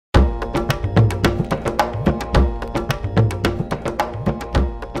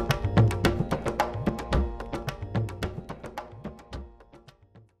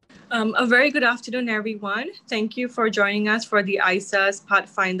A very good afternoon, everyone. Thank you for joining us for the ISA's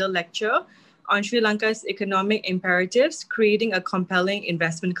Pathfinder lecture on Sri Lanka's economic imperatives, creating a compelling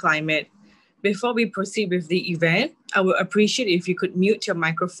investment climate. Before we proceed with the event, I would appreciate if you could mute your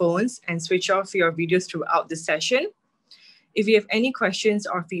microphones and switch off your videos throughout the session. If you have any questions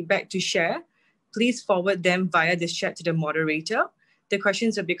or feedback to share, please forward them via this chat to the moderator. The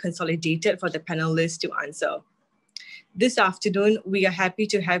questions will be consolidated for the panelists to answer. This afternoon, we are happy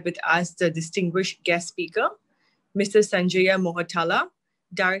to have with us the distinguished guest speaker, Mr. Sanjaya Mohottala,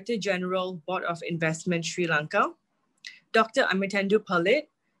 Director General, Board of Investment, Sri Lanka, Dr. Amithendu Palit,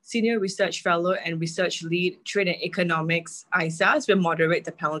 Senior Research Fellow and Research Lead, Trade and Economics, ISAS, will moderate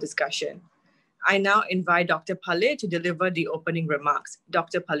the panel discussion. I now invite Dr. Palit to deliver the opening remarks.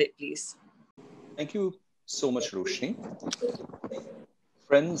 Dr. Palit, please. Thank you so much, Roshni.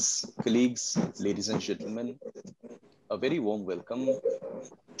 Friends, colleagues, ladies and gentlemen, a very warm welcome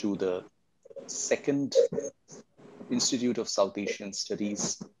to the second Institute of South Asian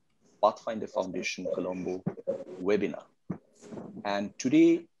Studies Pathfinder Foundation Colombo webinar. And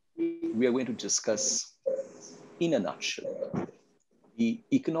today we are going to discuss, in a nutshell, the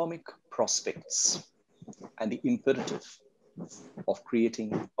economic prospects and the imperative of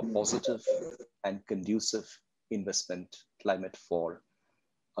creating a positive and conducive investment climate for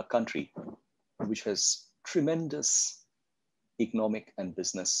a country which has tremendous economic and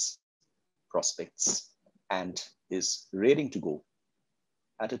business prospects and is raring to go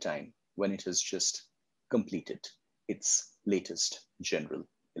at a time when it has just completed its latest general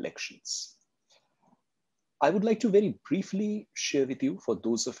elections. I would like to very briefly share with you, for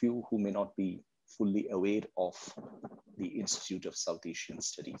those of you who may not be fully aware of the Institute of South Asian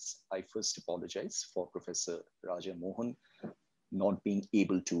Studies. I first apologize for Professor Raja Mohan not being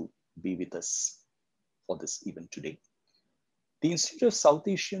able to be with us for this event today. The Institute of South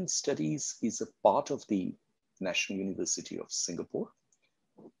Asian Studies is a part of the National University of Singapore.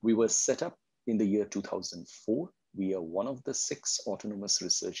 We were set up in the year 2004. We are one of the 6 autonomous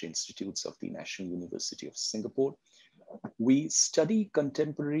research institutes of the National University of Singapore. We study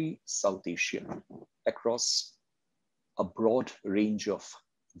contemporary South Asia across a broad range of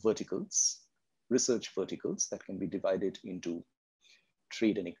verticals, research verticals that can be divided into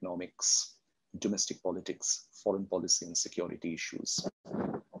trade and economics, domestic politics, foreign policy and security issues,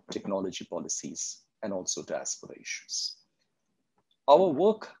 technology policies, and also diaspora issues. Our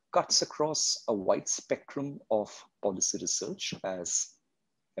work cuts across a wide spectrum of policy research, as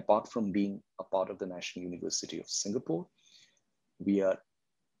apart from being a part of the National University of Singapore, we are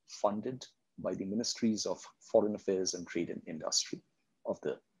funded by the Ministries of Foreign Affairs and Trade and Industry of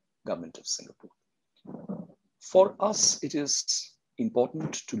the Government of Singapore. For us, it is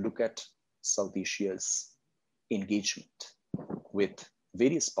important to look at South Asia's engagement with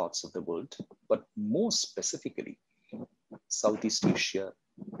various parts of the world, but more specifically, Southeast Asia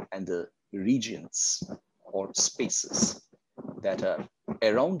and the regions or spaces that are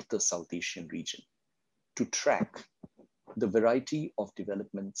around the South Asian region, to track the variety of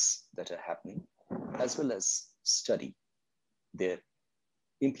developments that are happening, as well as study their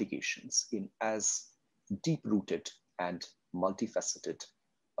implications in as deep-rooted and multifaceted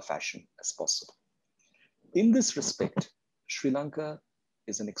a fashion as possible. In this respect, Sri Lanka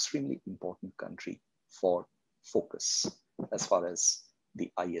is an extremely important country for focus as far as the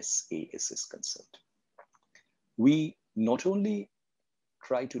ISAS is concerned. We not only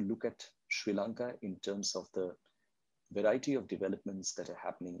try to look at Sri Lanka in terms of the variety of developments that are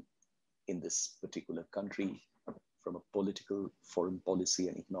happening in this particular country from a political, foreign policy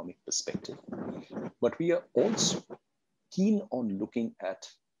and economic perspective, but we are also keen on looking at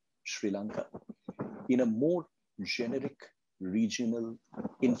Sri Lanka in a more generic regional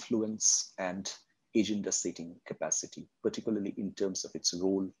influence and agenda setting capacity, particularly in terms of its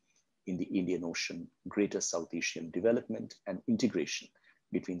role in the Indian Ocean, greater South Asian development and integration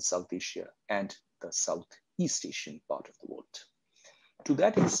between South Asia and the Southeast Asian part of the world. To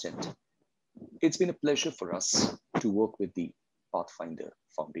that extent, it's been a pleasure for us to work with the Pathfinder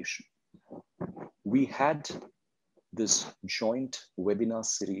Foundation. We had this joint webinar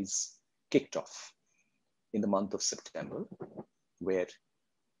series kicked off in the month of September, where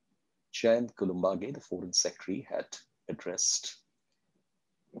Jayant Kulumbage, the Foreign Secretary, had addressed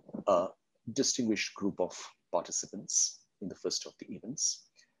a distinguished group of participants in the first of the events.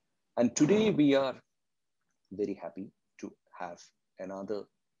 And today we are very happy to have another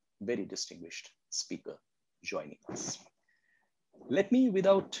very distinguished speaker joining us. Let me,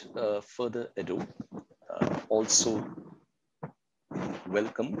 without further ado, also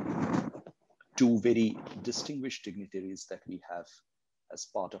welcome 2 very distinguished dignitaries that we have as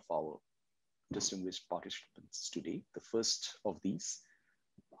part of our distinguished participants today. The first of these,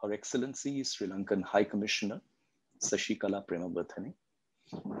 Her Excellency Sri Lankan High Commissioner Sashikala Premavarthane,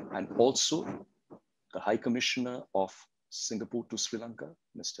 and also the High Commissioner of Singapore to Sri Lanka,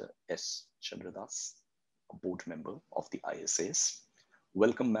 Mr. S. Chandradas, a board member of the ISAS.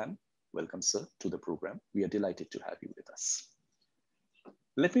 Welcome, ma'am. Welcome, sir, to the program. We are delighted to have you with us.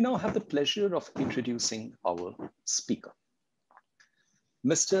 Let me now have the pleasure of introducing our speaker.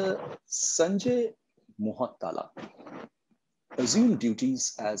 Mr. Sanjaya Mohottala assumed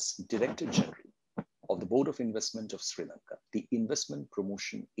duties as Director General of the Board of Investment of Sri Lanka, the investment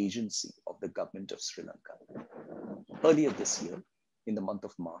promotion agency of the Government of Sri Lanka, earlier this year in the month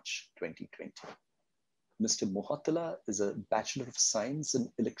of March 2020. Mr. Mohottala is a Bachelor of Science in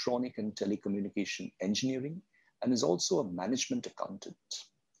Electronic and Telecommunication Engineering and is also a management accountant.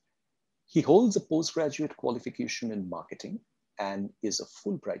 He holds a postgraduate qualification in marketing and is a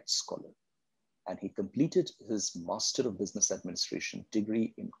Fulbright scholar. And he completed his Master of Business Administration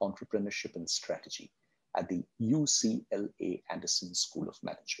degree in Entrepreneurship and Strategy at the UCLA Anderson School of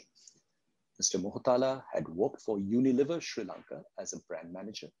Management. Mr. Mohottala had worked for Unilever Sri Lanka as a brand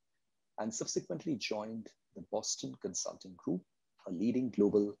manager and subsequently joined the Boston Consulting Group, a leading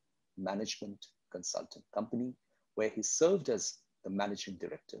global management consultant company, where he served as the managing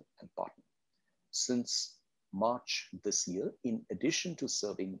director and partner. Since March this year, in addition to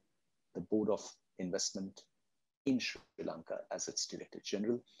serving the Board of Investment in Sri Lanka as its Director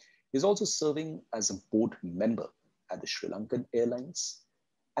General, he is also serving as a board member at the Sri Lankan Airlines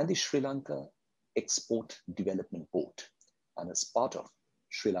and the Sri Lanka Export Development Board, and as part of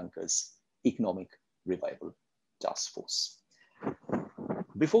Sri Lanka's Economic Revival Task Force.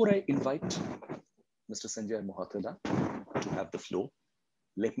 Before I invite Mr. Sanjaya Mohottala to have the floor,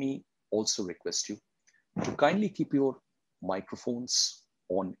 let me also request you to kindly keep your microphones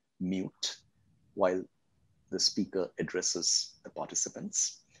on mute while the speaker addresses the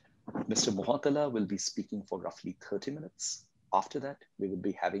participants. Mr. Mohottala will be speaking for roughly 30 minutes. After that, we will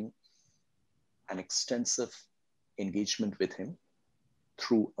be having an extensive engagement with him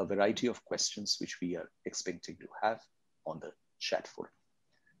through a variety of questions which we are expecting to have on the chat forum.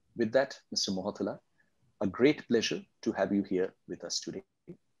 With that, Mr. Mohottala, a great pleasure to have you here with us today,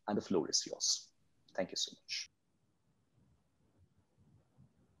 and the floor is yours. Thank you so much.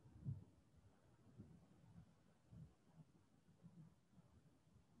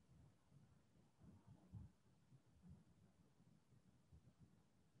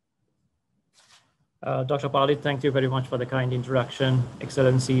 Dr. Pali, thank you very much for the kind introduction.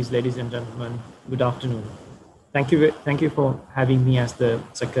 Excellencies, ladies and gentlemen, good afternoon. Thank you for having me as the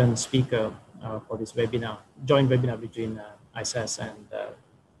second speaker for this webinar, joint webinar between ISAS and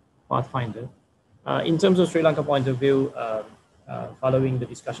Pathfinder. In terms of Sri Lanka point of view, following the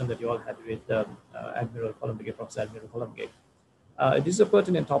discussion that you all had with Admiral Columbigate, Professor Admiral Columbigate, this is a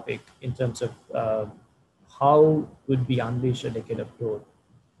pertinent topic in terms of how could we unleash a decade of growth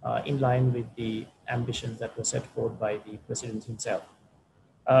in line with the ambitions that were set forth by the president himself.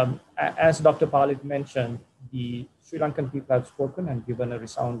 As Dr. Palit mentioned, the Sri Lankan people have spoken and given a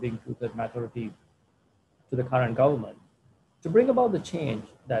resounding two-thirds majority to the current government to bring about the change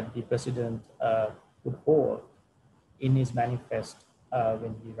that the president put forward in his manifest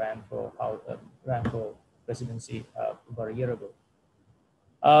when he ran for presidency about a year ago.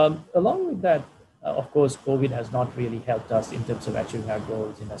 Along with that, of course, COVID has not really helped us in terms of achieving our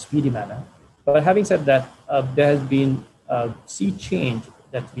goals in a speedy manner. But having said that, there has been a sea change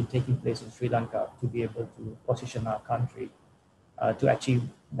that's been taking place in Sri Lanka to be able to position our country to achieve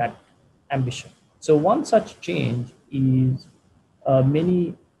that ambition. So one such change is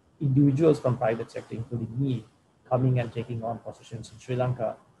many individuals from private sector, including me, coming and taking on positions in Sri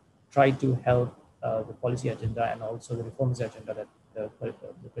Lanka, try to help the policy agenda and also the reforms agenda that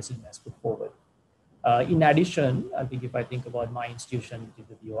the president has put forward. In addition, I think if I think about my institution, which is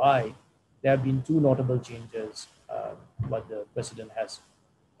the BOI, there have been two notable changes what the president has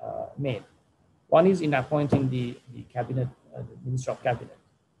made. One is in appointing the cabinet, the Minister of Cabinet.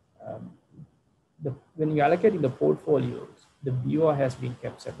 When you're allocating the portfolios, the BOI has been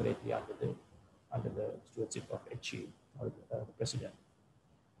kept separately under the stewardship of HE, or the president,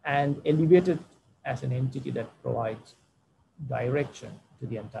 and elevated as an entity that provides direction to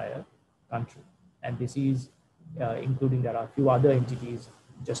the entire country. And this is including there are a few other entities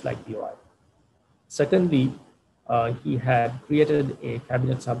just like BOI. Secondly, he had created a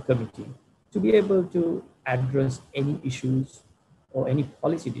cabinet subcommittee to be able to address any issues or any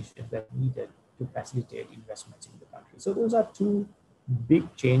policy decisions that needed to facilitate investments in the country. So those are two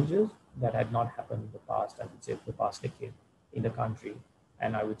big changes that had not happened in the past, I would say, the past decade in the country.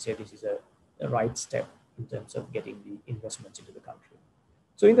 And I would say this is a right step in terms of getting the investments into the country.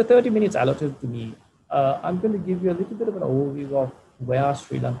 So in the 30 minutes allotted to me, I'm going to give you a little bit of an overview of where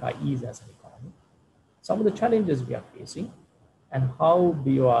Sri Lanka is as an economy, some of the challenges we are facing, and how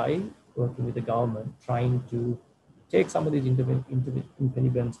BOI, working with the government, trying to take some of these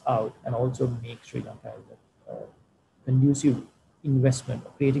impediments out and also make Sri Lanka a conducive investment,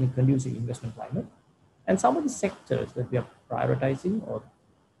 creating a conducive investment climate, and some of the sectors that we are prioritizing or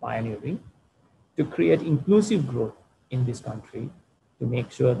pioneering to create inclusive growth in this country to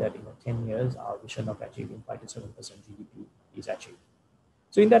make sure that in 10 years, our vision of achieving 5 to 7% GDP is achieved.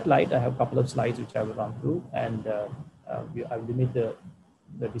 So in that light, I have a couple of slides which I will run through, and I will limit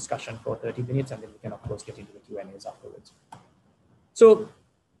the discussion for 30 minutes, and then we can, of course, get into the Q&As afterwards. So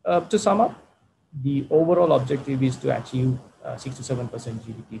to sum up, the overall objective is to achieve 6 to 7%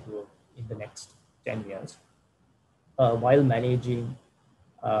 GDP growth in the next 10 years, while managing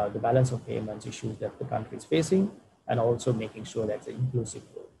the balance of payments issues that the country is facing, and also making sure that's an inclusive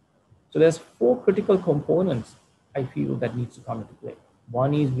growth. So there's 4 critical components I feel that needs to come into play.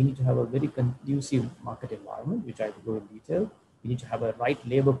 One is we need to have a very conducive market environment, which I will go in detail. We need to have a right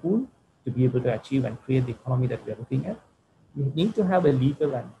labor pool to be able to achieve and create the economy that we are looking at. We need to have a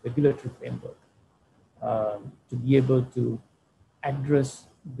legal and regulatory framework to be able to address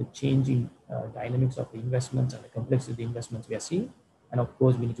the changing dynamics of the investments and the complexity of the investments we are seeing. And of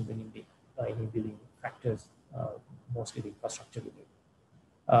course, we need to bring in the enabling factors, mostly the infrastructure related.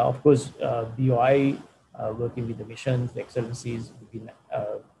 Of course, BOI, working with the missions, the excellencies, we've been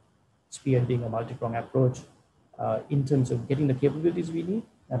spearheading a multi-pronged approach in terms of getting the capabilities we need,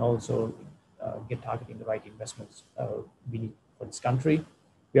 and also targeting the right investments we need for this country.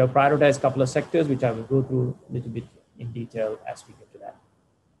 We have prioritized a couple of sectors, which I will go through a little bit in detail as we get to that.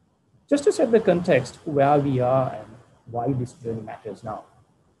 Just to set the context where we are and why this journey matters now.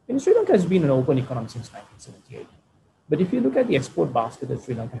 Sri Lanka has been an open economy since 1978. But if you look at the export basket that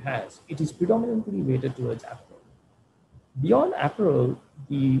Sri Lanka has, it is predominantly weighted towards apparel. Beyond apparel,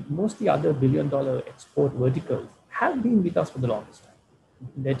 most of the other billion-dollar export verticals have been with us for the longest time.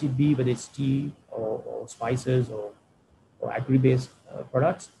 Let it be whether it's tea or spices or agri-based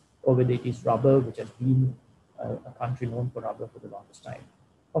products, or whether it is rubber, which has been a country known for rubber for the longest time.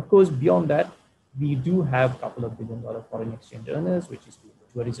 Of course, beyond that, we do have a couple of billion-dollar foreign exchange earners, which is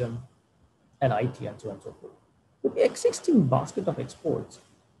tourism and IT and so on and so forth. With the existing basket of exports,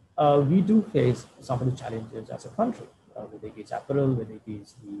 we do face some of the challenges as a country, whether it is apparel, whether it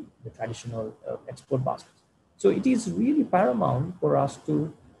is the traditional export baskets. So it is really paramount for us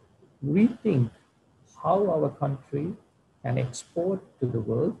to rethink how our country can export to the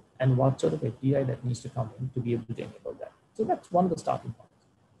world and what sort of FDI that needs to come in to be able to enable that. So that's one of the starting points.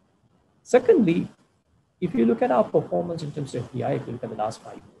 Secondly, if you look at our performance in terms of FDI, if you look at the last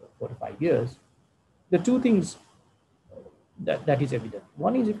 4 to 5 years, the two things that is evident.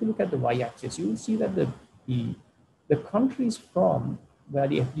 One is if you look at the y-axis, you will see that the countries from where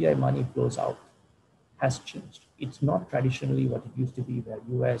the FDI money flows out has changed. It's not traditionally what it used to be, where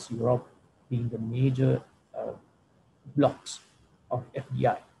US, Europe being the major blocks of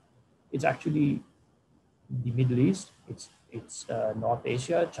FDI. It's actually the Middle East, it's North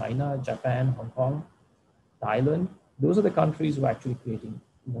Asia, China, Japan, Hong Kong, Thailand. Those are the countries who are actually creating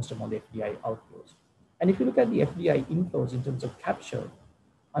most amount of FDI outflows. And if you look at the FDI inflows in terms of capture,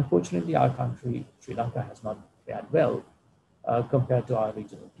 unfortunately, our country, Sri Lanka, has not fared well compared to our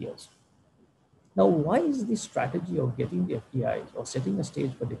regional peers. Now, why is this strategy of getting the FDIs or setting a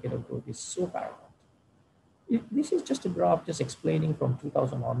stage for decadal growth is so paramount? This is just a graph just explaining from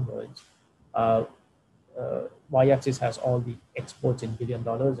 2000 onwards. Y-axis has all the exports in $1 billion,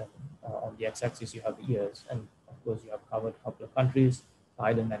 and on the x-axis you have the years. And of course, you have covered a couple of countries: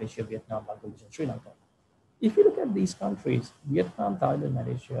 Thailand, Malaysia, Vietnam, Bangladesh, and Sri Lanka. If you look at these countries, Vietnam, Thailand,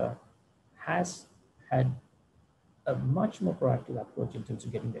 Malaysia has had a much more proactive approach in terms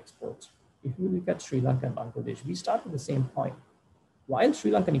of getting the exports. If you look at Sri Lanka and Bangladesh, we start at the same point. While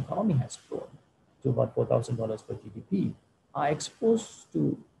Sri Lankan economy has grown to about $4,000 per GDP, our exports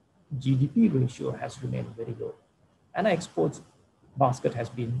to GDP ratio has remained very low. And our exports basket has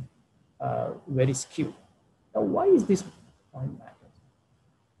been very skewed. Now, why is this point matter?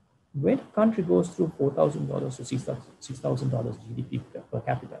 When a country goes through $4,000 to $6,000 GDP per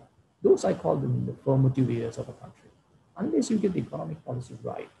capita, those I call them the formative years of a country. Unless you get the economic policies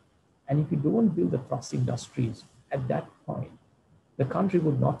right, and if you don't build the trust industries at that point, the country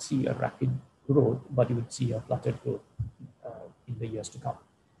would not see a rapid growth, but you would see a fluttered growth in the years to come.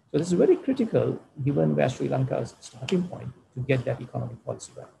 So this is very critical given where Sri Lanka's starting point to get that economic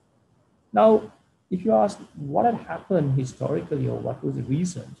policy right. Now, if you ask what had happened historically or what was the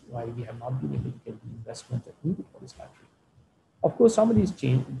reasons why we have not been able to get the investment that needed for this country, of course, some of these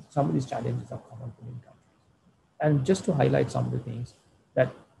challenges are common to many countries. And just to highlight some of the things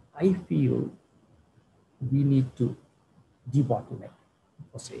that I feel we need to debottleneck,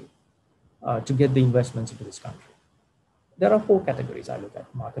 per se, to get the investments into this country. There are 4 categories I look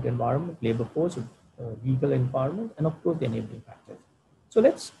at: market environment, labor force, legal environment, and of course the enabling factors. So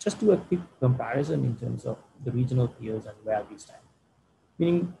let's just do a quick comparison in terms of the regional peers and where we stand.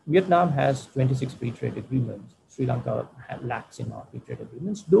 Meaning Vietnam has 26 free trade agreements. Sri Lanka lacks in our free trade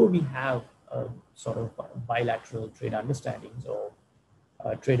agreements, though we have sort of bilateral trade understandings or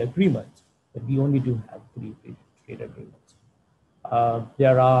trade agreements, but we only do have 3 free trade agreements.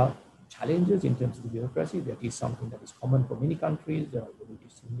 There are challenges in terms of the bureaucracy. That is something that is common for many countries, whether it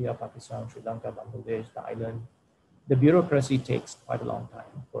is India, Pakistan, Sri Lanka, Bangladesh, Thailand. The bureaucracy takes quite a long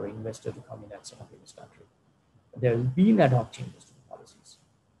time for an investor to come in and set up in this country. There have been ad hoc changes to the policies.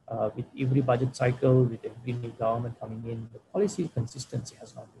 With every budget cycle, with every new government coming in, the policy consistency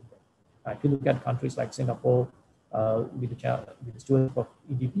has not been there. If you look at countries like Singapore, with the stewardship of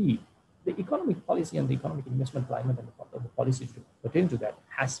EDP, the economic policy and the economic investment climate and the policies pertaining to that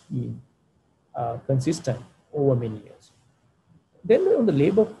has been consistent over many years. Then on the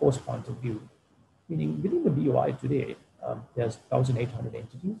labor force point of view, meaning within the BOI today, there's 1,800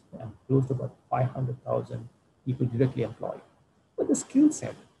 entities and close to about 500,000 people directly employed. But the skill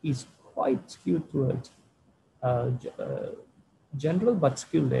set is quite skewed towards general but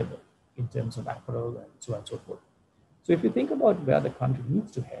skilled labor in terms of apparel and so on and so forth. So if you think about where the country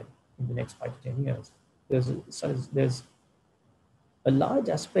needs to head in the next 5 to 10 years, there's a large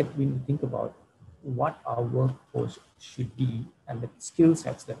aspect we need to think about what our workforce should be and the skill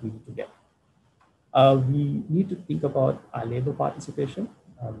sets that we need to get. We need to think about our labor participation.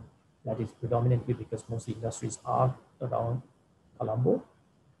 That is predominantly because most industries are around Colombo.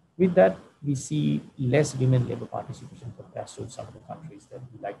 With that, we see less women labor participation compared to some of the countries that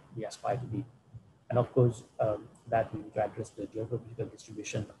we aspire to be. And of course, that we need to address the geographical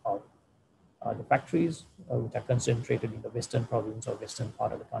distribution of the factories, which are concentrated in the western province or western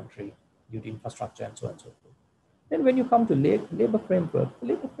part of the country due to infrastructure and so on and so forth. Then when you come to labor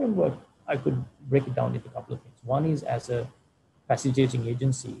framework, I could break it down into a couple of things. One is as a facilitating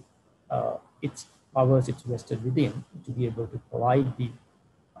agency, its powers it's vested within to be able to provide the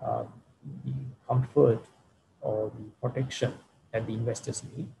comfort or the protection that the investors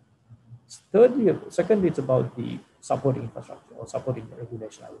need. Secondly, it's about the supporting infrastructure or supporting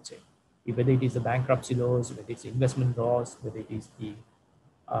regulation, I would say. Whether it is the bankruptcy laws, whether it's the investment laws, whether it is the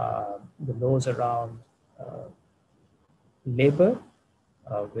laws around labor,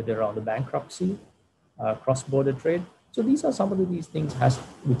 whether around the bankruptcy, cross-border trade. So these are some of these things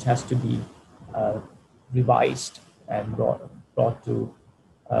which has to be revised and brought to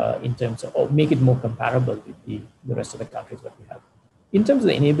in terms of, or make it more comparable with the rest of the countries that we have. In terms of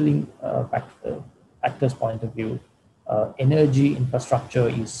the enabling factors point of view, energy infrastructure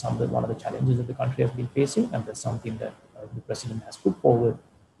is one of the challenges that the country has been facing, and that's something that the president has put forward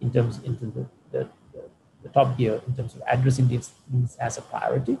in terms into the top gear in terms of addressing these as a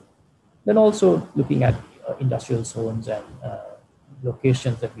priority. Then also looking at industrial zones and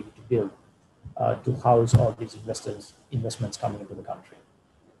locations that we need to build to house all these investments coming into the country.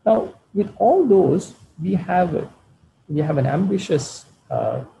 Now, with all those, we have an ambitious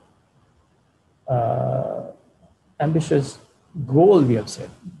goal we have set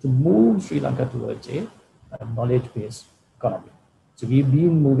to move Sri Lanka towards a knowledge-based economy. So we've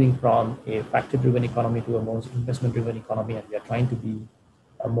been moving from a factor-driven economy to a more investment-driven economy, and we are trying to be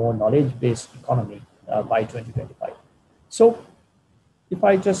a more knowledge-based economy by 2025. So if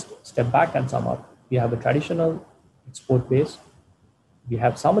I just step back and sum up, we have a traditional export base. We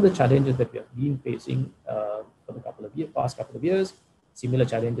have some of the challenges that we have been facing for the past couple of years, similar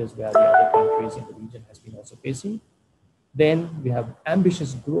challenges where the other countries in the region has been also facing. Then we have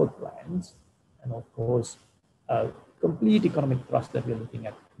ambitious growth plans, and of course, complete economic thrust that we are looking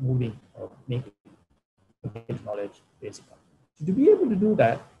at moving or making knowledge basically. So to be able to do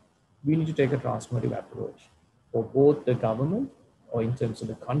that, we need to take a transformative approach for both the government or in terms of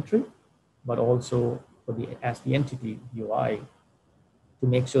the country, but also for as the entity UI to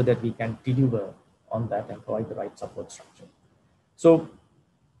make sure that we can deliver on that and provide the right support structure. So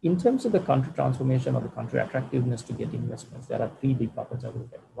in terms of the country transformation or the country attractiveness to get investments, there are 3 big buckets I will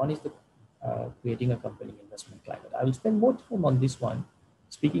look at. One is the creating a compelling investment climate. I will spend more time on this one,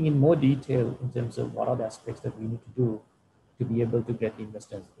 speaking in more detail in terms of what are the aspects that we need to do to be able to get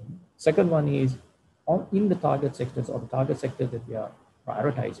investors in. Second one is in the target sectors or the target sectors that we are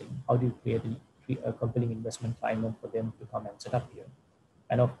prioritizing, how do you create a compelling investment climate for them to come and set up here.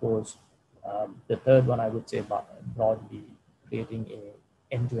 And of course, the third one I would say broadly, creating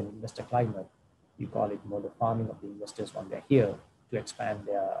a end-to-end investor climate. You call it more the farming of the investors when they're here to expand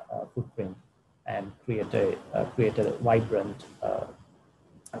their footprint and create a vibrant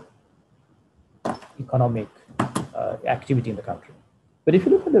economic activity in the country. But if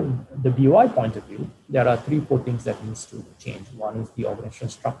you look at the BOI point of view, there are 3-4 things that needs to change. One is the organizational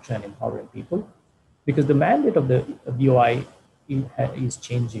structure and empowering people, because the mandate of the BOI is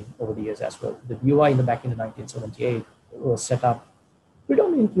changing over the years as well. The BOI back in the 1978 was set up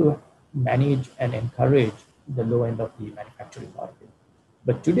predominantly to manage and encourage the low end of the manufacturing market.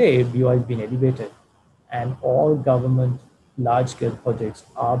 But today, BOI has been elevated, and all government large-scale projects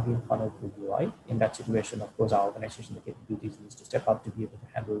are being funneled through BOI. In that situation, of course, our organization, the capabilities needs to step up to be able to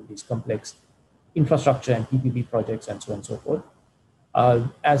handle these complex infrastructure and PPP projects and so on and so forth.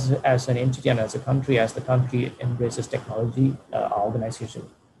 As an entity and as a country, as the country embraces technology, our organization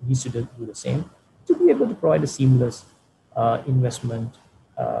needs to do the same to be able to provide a seamless investment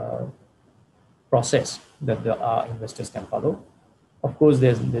process that our investors can follow. Of course,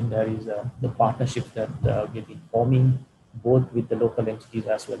 there is the partnerships that we've been forming, both with the local entities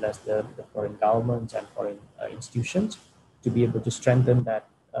as well as the foreign governments and foreign institutions, to be able to strengthen that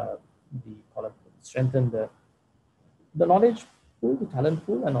the knowledge pool, the talent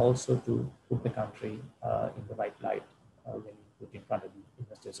pool, and also to put the country in the right light when you put in front of the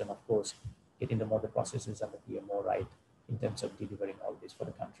investors, and of course, getting the model processes and the PMO right in terms of delivering all this for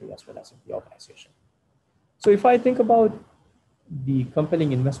the country as well as the organization. So if I think about the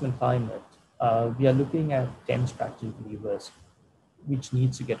compelling investment climate, we are looking at 10 strategic levers which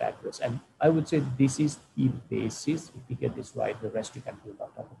needs to get addressed. And I would say this is the basis. If we get this right, the rest you can build on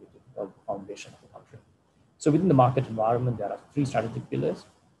top of it, the foundation of the country. So within the market environment, there are 3 strategic pillars.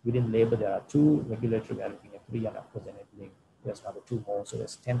 Within labor, there are 2. Regulatory, we are looking at 3, and of course, enabling, there's another 2 more. So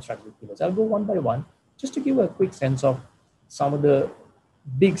there's 10 strategic pillars. I'll go one by one, just to give a quick sense of some of the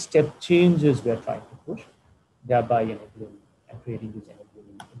big step changes we are trying to push, thereby enabling and creating this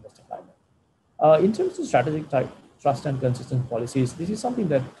enabling investor climate. In terms of strategic trust and consistent policies, this is something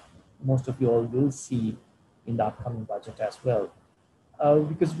that most of you all will see in the upcoming budget as well,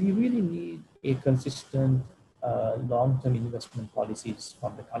 because we really need a consistent long-term investment policies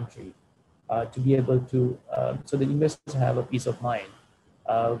from the country to be able to, so that investors have a peace of mind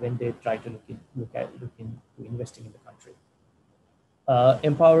when they try to look into investing in the country.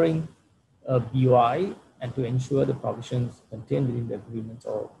 Empowering BOI and to ensure the provisions contained within the agreements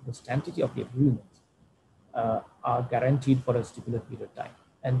or the sanctity of the agreements are guaranteed for a stipulated period of time.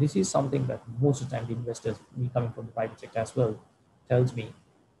 And this is something that most of the time the investors, me coming from the private sector as well, tells me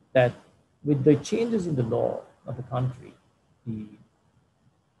that with the changes in the law of the country,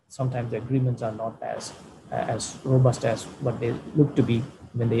 sometimes the agreements are not as robust as what they look to be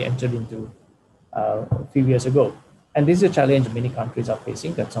when they entered into a few years ago. And this is a challenge many countries are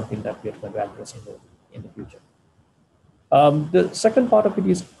facing. That's something that we are going to address in the future. The second part of it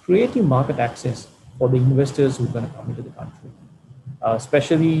is creating market access for the investors who are going to come into the country,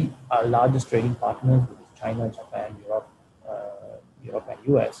 especially our largest trading partners, which is China, Japan, Europe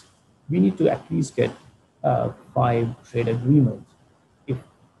and US. We need to at least get 5 trade agreements,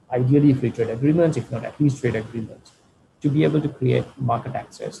 ideally free trade agreements, if not at least trade agreements, to be able to create market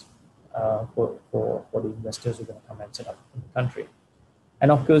access for the investors who are going to come and set up in the country.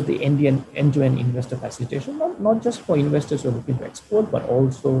 And of course, the end-to-end investor facilitation, not just for investors who are looking to export, but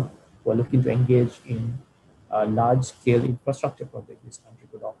also who are looking to engage in large-scale infrastructure projects this country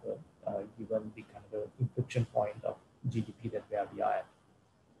could offer, given the kind of inflection point of GDP that where we are at.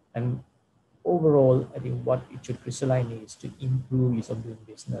 And overall, I think what it should crystalline is to improve ease of doing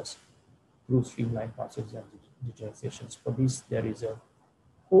business through streamlined processes and digitalizations. For this, there is a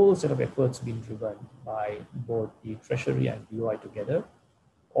whole set of efforts being driven by both the Treasury and BOI together,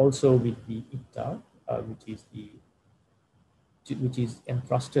 also with the ICTA, which is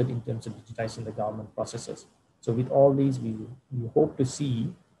entrusted in terms of digitizing the government processes. So with all these, we hope to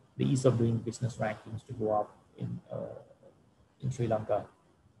see the ease of doing business rankings to go up in Sri Lanka.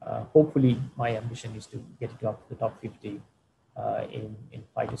 Hopefully, my ambition is to get it up to the top 50 in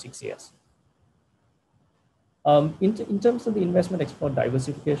 5 to 6 years. In terms of the investment export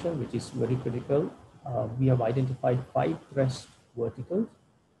diversification, which is very critical, we have identified 5 thrust verticals.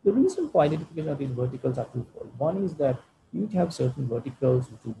 The reason for identification of these verticals are twofold. One is that you need to have certain verticals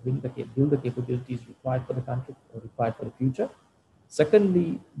to build the capabilities required for the country or required for the future.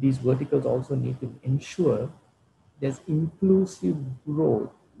 Secondly, these verticals also need to ensure there's inclusive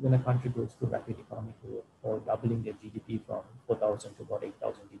growth when a country goes through rapid economic growth or doubling their GDP from 4,000 to about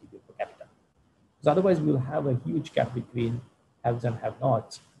 8,000 GDP per capita. Because otherwise we'll have a huge gap between haves and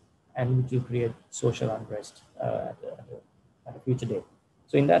have-nots, and which will create social unrest at a future date.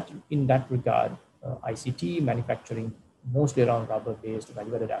 So in that regard, ICT, manufacturing, mostly around rubber-based,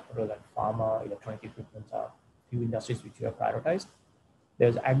 value-added apparel and pharma, electronic equipment are few industries which we have prioritized.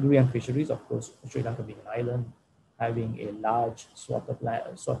 There's agri and fisheries, of course, Sri Lanka being an island, having a large sort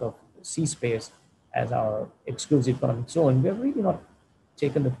of sea space as our exclusive economic zone. We have really not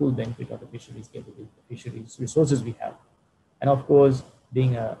taken the full benefit of the fisheries capability, the fisheries resources we have. And of course,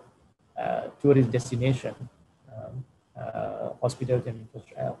 being a tourist destination,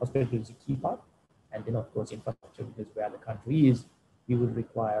 hospitality is a key part. And then of course, infrastructure, because where the country is, we would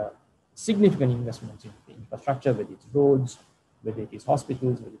require significant investments in the infrastructure, whether it's roads, whether it is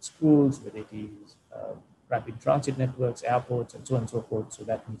hospitals, whether it's schools, whether it is rapid transit networks, airports, and so on and so forth. So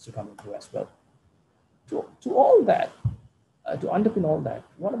that needs to come into as well. To all that, to underpin all that,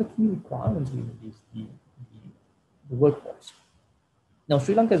 one of the key requirements we need is the workforce. Now,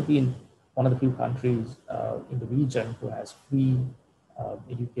 Sri Lanka has been one of the few countries in the region who has free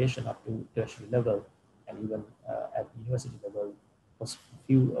education up to tertiary level, and even at university level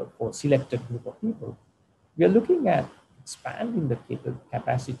for selected group of people. We are looking at expanding the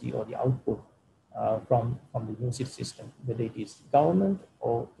capacity or the output from the university system, whether it is government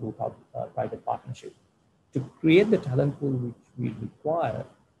or through private partnership, to create the talent pool which we require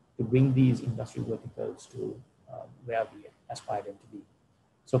to bring these industry verticals to where we aspire them to be.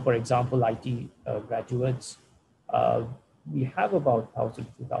 So for example, IT graduates, we have about 1,000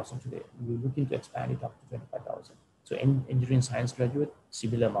 to 2,000 today. We're looking to expand it up to 25,000. So engineering science graduate,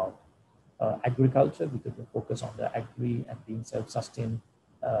 similar amount. Agriculture, because we focus on the agri and being self-sustained,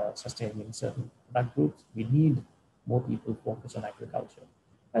 sustaining certain product groups, we need more people focused on agriculture.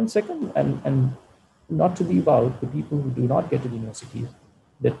 And second, and not to leave out the people who do not get to the universities,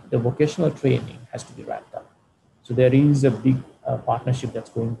 that the vocational training has to be ramped up. So there is a big partnership that's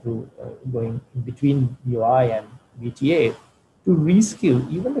going in between BOI and VTA to reskill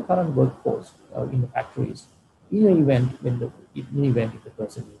even the current workforce in the factories in an event if the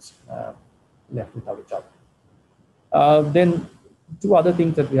person is left without a job. Then two other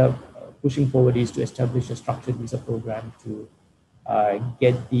things that we are pushing forward is to establish a structured visa program to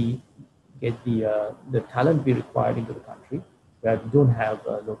get the talent we required into the country, where we don't have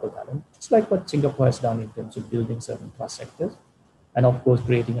local talent. It's like what Singapore has done in terms of building certain trust sectors, and of course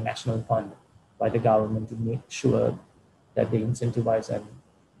creating a national fund by the government to make sure that they incentivize and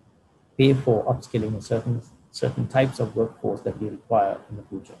pay for upskilling in certain types of workforce that we require in the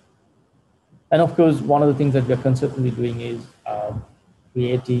future. And of course, one of the things that we're constantly doing is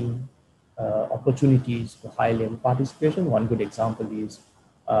creating opportunities for high-level participation. One good example is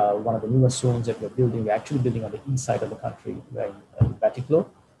one of the newest zones that we're building. We're actually building on the east side of the country. We're in Batiklo,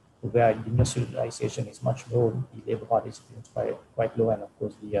 where the industrialization is much low, the labor participation is quite low, and of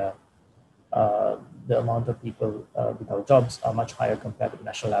course the amount of people without jobs are much higher compared to the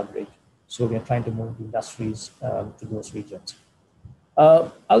national average. So we are trying to move the industries to those regions.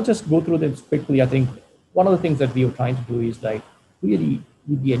 I'll just go through this quickly. I think one of the things that we are trying to do is like really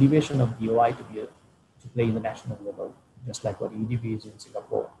with the elevation of BOI to play in the national level, just like what EDB is in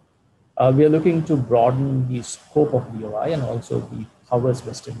Singapore. We are looking to broaden the scope of BOI and also the powers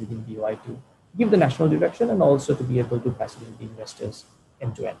vested within BOI to give the national direction and also to be able to facilitate the investors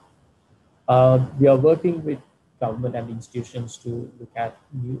end to end. We are working with government and institutions to look at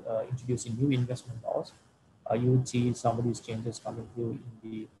introducing new investment laws. You would see some of these changes coming through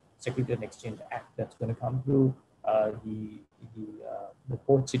in the Security and Exchange Act that's going to come through, the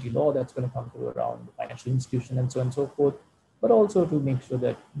port city law that's going to come through around the financial institution and so on and so forth, but also to make sure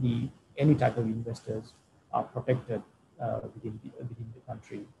that any type of investors are protected within the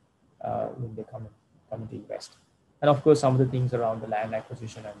country when they come to invest. And of course, some of the things around the land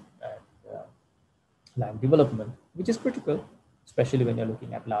acquisition and land development, which is critical, especially when you're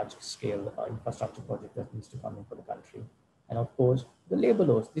looking at large scale infrastructure project that needs to come in for the country. And of course, the labor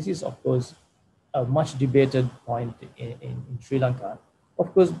laws. This is of course a much debated point in Sri Lanka.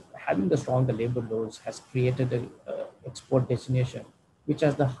 Of course, having the stronger labor laws has created an export destination which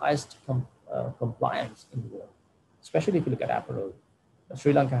has the highest compliance in the world, especially if you look at apparel.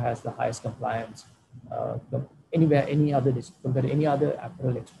 Sri Lanka has the highest compliance compared to any other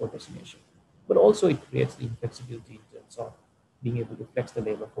apparel export destination. But also it creates the inflexibility in terms of being able to flex the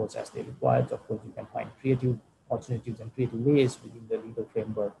labor force as they require. Of course, you can find creative alternatives and creative ways within the legal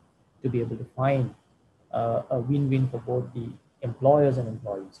framework to be able to find a win-win for both the employers and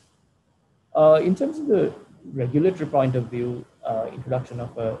employees. In terms of the regulatory point of view, introduction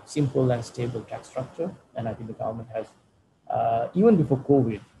of a simple and stable tax structure, and I think the government has, even before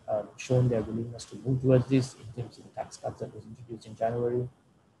COVID, shown their willingness to move towards this in terms of the tax cuts that was introduced in January,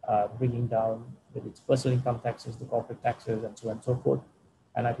 bringing down with its personal income taxes, the corporate taxes, and so on and so forth.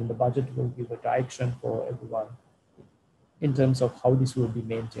 And I think the budget will give a direction for everyone in terms of how this will be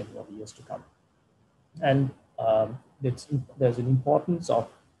maintained over the years to come. And there's an importance of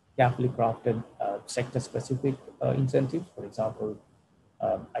carefully crafted sector-specific incentives. For example,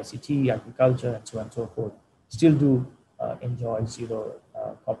 ICT, agriculture, and so on and so forth, still do enjoy zero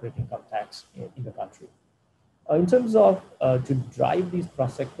corporate income tax in the country. In terms of to drive these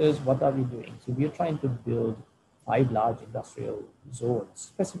cross-sectors, what are we doing? So we are trying to build 5 large industrial zones,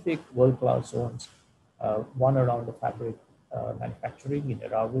 specific world-class zones, one around the fabric manufacturing in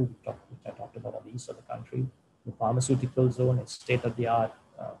Eravu, which I talked about on the east of the country, the pharmaceutical zone, a state-of-the-art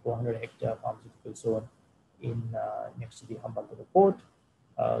 400-hectare pharmaceutical zone in next to the Hambantota port.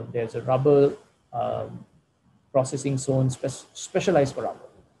 There's a rubber processing zone specialized for rubber.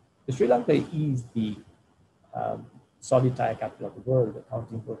 Sri Lanka is the solid tire capital of the world,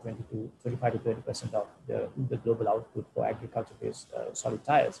 accounting for 25 to 30% of the global output for agriculture-based solid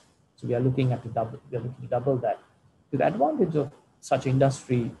tires. So we are looking at to double that. The advantage of such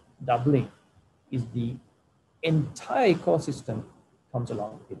industry doubling is the entire ecosystem comes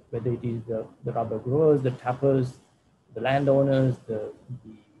along with it, whether it is the rubber growers, the tappers, the landowners, the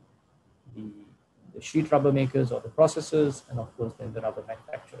sheet rubber makers or the processors, and of course then the rubber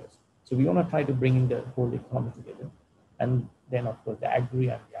manufacturers. So we want to try to bring in the whole economy together. And then of course the agri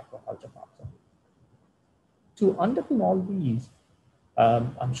and the aquaculture parts of it. To underpin all these,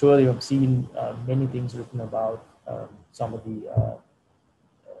 I'm sure you have seen many things written about some of the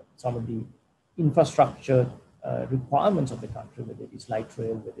infrastructure requirements of the country, whether it is light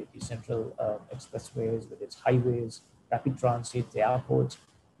rail, whether it is central expressways, whether it's highways, rapid transit, the airports.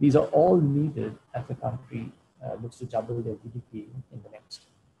 These are all needed as the country looks to double their GDP in the next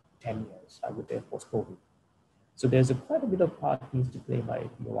 10 years, I would say, post-COVID. So there's quite a bit of part needs to play by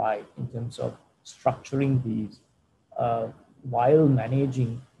BOI in terms of structuring these while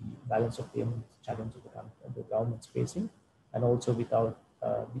managing the balance of payments challenge of the government's facing, and also without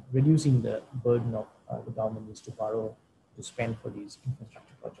reducing the burden of the government needs to borrow to spend for these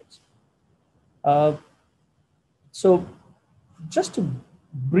infrastructure projects. So just to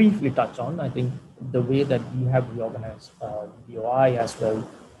briefly touch on, I think the way that we have reorganized BOI as well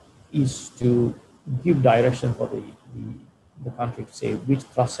is to give direction for the country to say which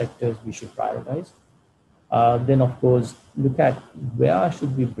thrust sectors we should prioritize. Then of course, look at where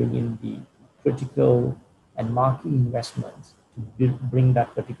should we bring in the critical and marquee investments to bring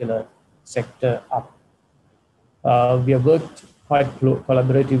that particular sector up. We have worked quite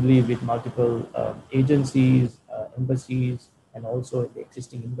collaboratively with multiple agencies, embassies, and also the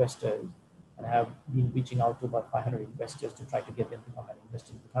existing investors, and have been reaching out to about 500 investors to try to get them to come and invest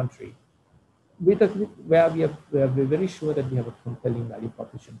in the country. Where we're very sure that we have a compelling value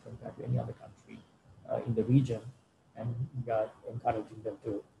proposition compared to any other country in the region, and we are encouraging them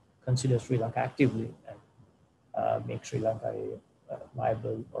to consider Sri Lanka actively and make Sri Lanka a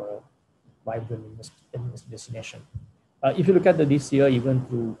viable or a vibrant investment destination. If you look at this year, even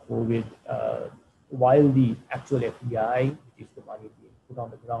through COVID, while the actual FDI, which is the money being put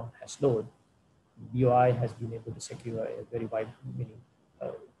on the ground, has slowed, BOI has been able to secure a very wide,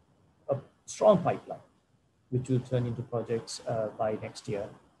 a strong pipeline, which will turn into projects by next year,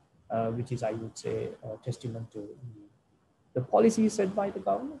 which is, I would say, a testament to the policies set by the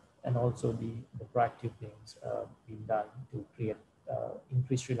government and also the proactive things being done to create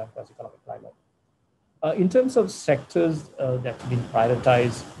increase Sri Lanka's economic climate. In terms of sectors that's been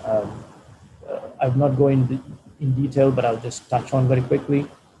prioritized, I'll not go in detail, but I'll just touch on very quickly.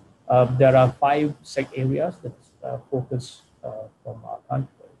 There are 5 areas that focus from our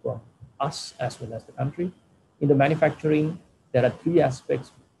country, from us as well as the country. In the manufacturing, there are 3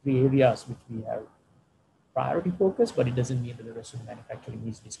 areas which we have priority focus, but it doesn't mean that the rest of the manufacturing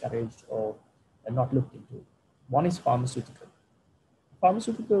is discouraged or not looked into. One is pharmaceutical.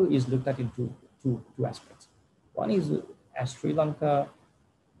 Pharmaceutical is looked at in two aspects. One is, as Sri Lanka,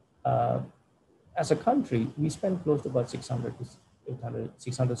 as a country, we spend close to about $600 to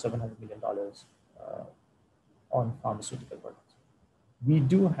 $700 million on pharmaceutical products. We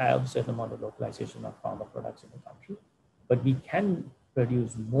do have a certain amount of localization of pharma products in the country, but we can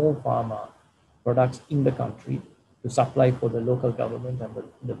produce more pharma products in the country to supply for the local government and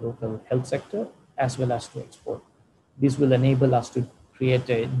the local health sector, as well as to export. This will enable us to create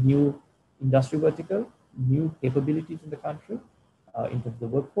a new industry vertical, new capabilities in the country in terms of the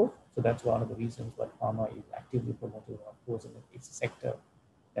workforce. So that's one of the reasons why pharma is actively promoted. Of course, it's a sector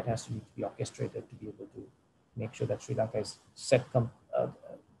that has to need to be orchestrated to be able to make sure that Sri Lanka is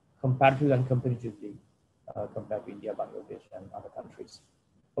comparatively and competitively compared to India, Bangladesh, and other countries.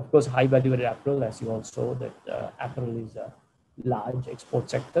 Of course, high value-added apparel, as you all saw, that apparel is a large export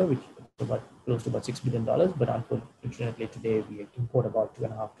sector, which is about close to about $6 billion. But unfortunately, today we import about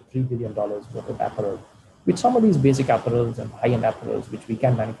 $2.5 to $3 billion worth of apparel, with some of these basic apparels and high-end apparels, which we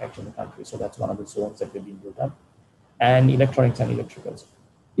can manufacture in the country. So that's one of the zones that we've been built up. And electronics and electricals.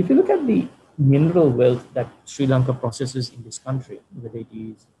 If you look at the mineral wealth that Sri Lanka processes in this country, whether it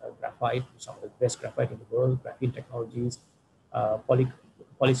is graphite, some of the best graphite in the world, graphene technologies,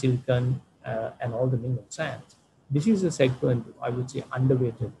 polysilicon, and all the mineral sands, this is a segment, I would say,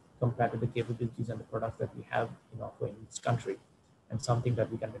 underweighted compared to the capabilities and the products that we have in offer in this country, and something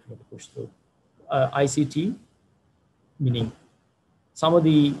that we can definitely push through. ICT, meaning some of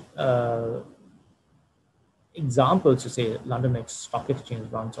the examples to say London Stock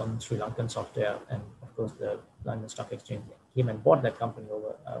Exchange runs on Sri Lankan software, and of course the London Stock Exchange came and bought that company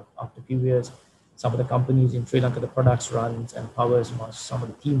over after a few years. Some of the companies in Sri Lanka, the products runs and powers some of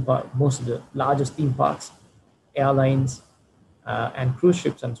the theme park, most of the largest theme parks, airlines, and cruise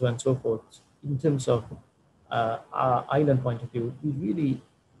ships, and so on and so forth. In terms of our island point of view, we really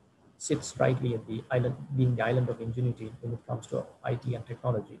sits rightly at the island, being the island of ingenuity when it comes to IT and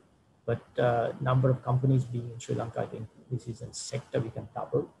technology. But number of companies being in Sri Lanka, I think this is a sector we can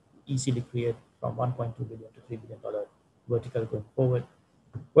double, easily create from $1.2 billion to $3 billion vertical going forward.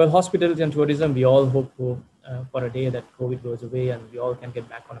 Well, hospitality and tourism, we all hope for a day that COVID goes away and we all can get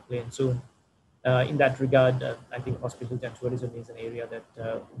back on a plane soon. In that regard, I think hospitality and tourism is an area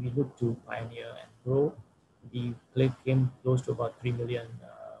that we look to pioneer and grow. We came close to about 3 billion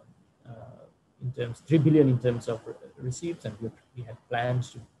in terms of receipts, and we had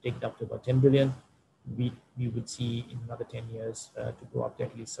plans to take it up to about 10 billion. We would see in another 10 years to go up to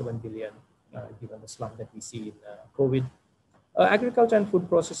at least 7 billion, given the slump that we see in COVID. Agriculture and food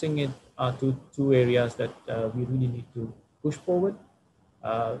processing are two areas that we really need to push forward.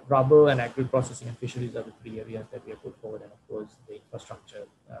 Rubber and agri-processing and fisheries are the three areas that we have put forward, and of course the infrastructure,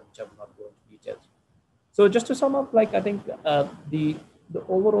 which I will not go into details. So just to sum up, like I think the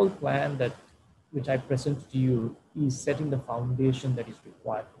overall plan which I present to you is setting the foundation that is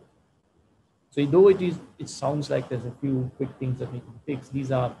required. So though it sounds like there's a few quick things that need to be fixed,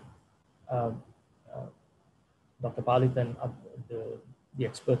 these are Dr. Palit and the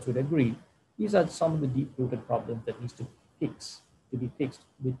experts would agree, these are some of the deep-rooted problems that needs to be fixed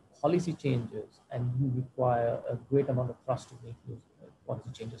with policy changes, and you require a great amount of trust to make those policy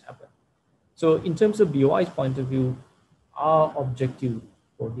changes happen. So in terms of BOI's point of view, our objective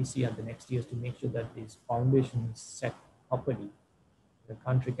for this year and the next year is to make sure that this foundation is set properly. The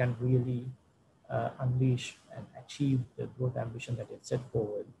country can really unleash and achieve the growth ambition that it's set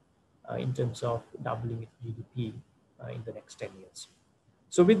forward in terms of doubling its GDP in the next 10 years.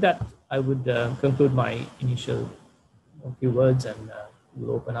 So with that, I would conclude my initial few words, and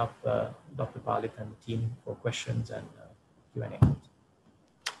we'll open up Dr. Palit and the team for questions and Q&A.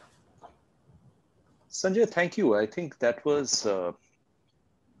 Sanjay, thank you. I think that was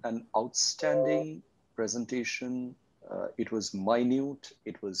an outstanding presentation. It was minute,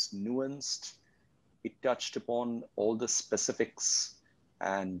 it was nuanced, it touched upon all the specifics,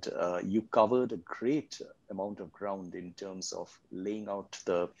 and you covered a great amount of ground in terms of laying out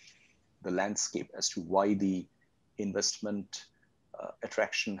the landscape as to why the investment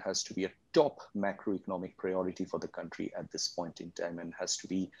attraction has to be a top macroeconomic priority for the country at this point in time, and has to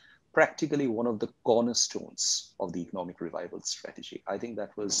be practically one of the cornerstones of the economic revival strategy. I think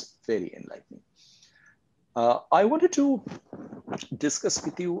that was very enlightening. I wanted to discuss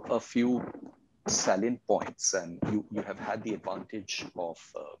with you a few salient points, and you have had the advantage of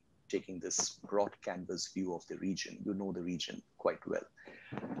taking this broad canvas view of the region. You know the region quite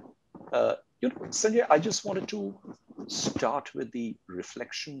well. Sanjay, I just wanted to start with the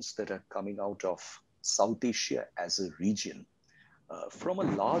reflections that are coming out of South Asia as a region from a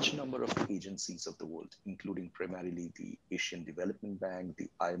large number of agencies of the world, including primarily the Asian Development Bank, the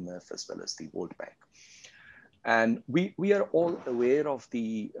IMF, as well as the World Bank. And we are all aware of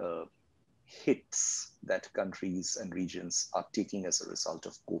the hits that countries and regions are taking as a result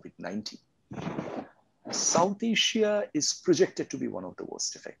of COVID-19. South Asia is projected to be one of the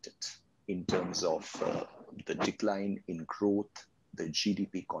worst affected in terms of the decline in growth, the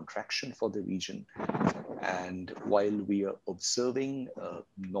GDP contraction for the region. And while we are observing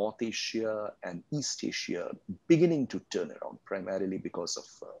North Asia and East Asia beginning to turn around, primarily because of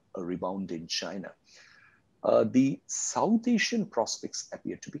a rebound in China, the South Asian prospects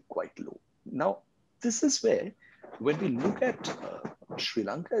appear to be quite low. Now, this is where, when we look at Sri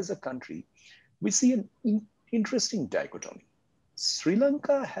Lanka as a country, we see an interesting dichotomy. Sri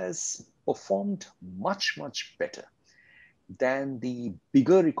Lanka has performed much, much better than the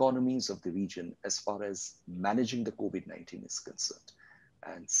bigger economies of the region as far as managing the COVID-19 is concerned.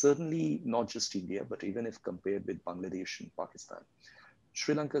 And certainly not just India, but even if compared with Bangladesh and Pakistan,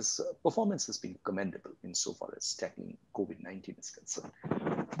 Sri Lanka's performance has been commendable insofar as tackling COVID-19 is concerned.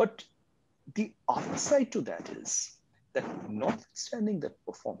 But the other side to that is that notwithstanding that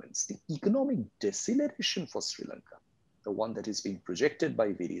performance, the economic deceleration for Sri Lanka, the one that is being projected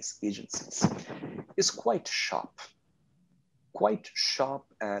by various agencies, is quite sharp.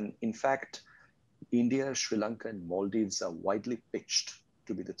 And in fact, India, Sri Lanka, and Maldives are widely pitched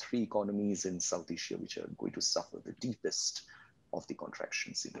to be the three economies in South Asia which are going to suffer the deepest of the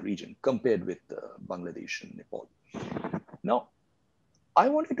contractions in the region compared with Bangladesh and Nepal. Now, I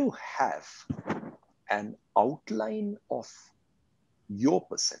wanted to have an outline of your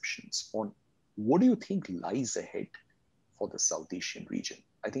perceptions on what do you think lies ahead for the South Asian region.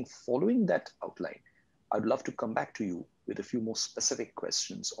 I think following that outline, I'd love to come back to you with a few more specific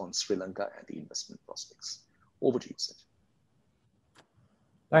questions on Sri Lanka and the investment prospects. Over to you, Sanjay.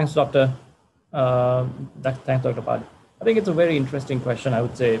 Thanks, Doctor. Thanks, Dr. Pad. I think it's a very interesting question. I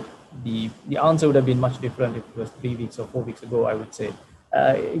would say the answer would have been much different if it was 3 weeks or 4 weeks ago, I would say,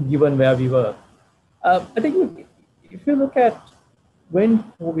 given where we were. I think if you look at when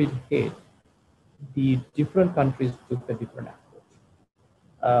COVID hit, the different countries took a different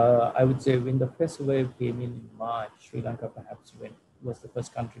approach. I would say when the first wave came in March, Sri Lanka perhaps was the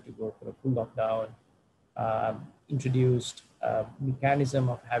first country to go for a full lockdown, introduced a mechanism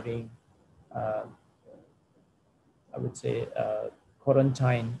of having I would say,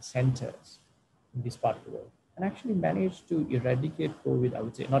 quarantine centers in this part of the world, and actually managed to eradicate COVID, I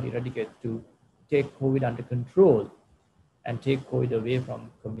would say, not eradicate, to take COVID under control and take COVID away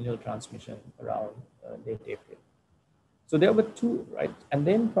from communal transmission around late April. So there were two, right? And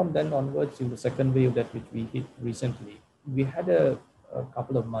then from then onwards, in the second wave which we hit recently, we had a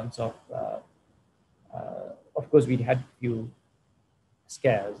couple of months of course, we had few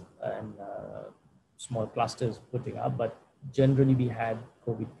scares and small clusters putting up, but generally we had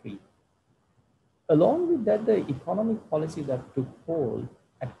COVID-free. Along with that, the economic policy that took hold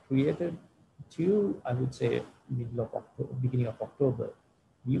had created till, I would say, beginning of October,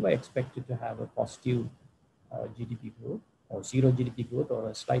 we were expected to have a positive GDP growth, or zero GDP growth, or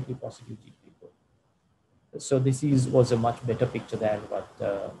a slightly positive GDP growth. So this was a much better picture than what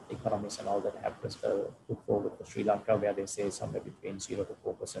economists and all that have put forward for Sri Lanka, where they say somewhere between 0 to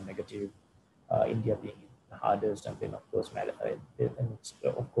 4% negative. India being the hardest, and then of course,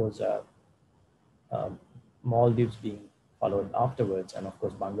 Maldives being followed afterwards, and of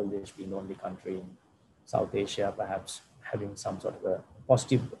course Bangladesh being the only country in South Asia perhaps having some sort of a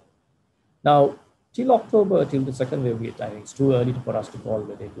positive. Now, till October, till the second wave, I think it's too early for us to call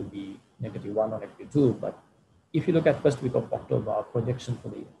whether it will be -1 or -2. But if you look at first week of October, our projection for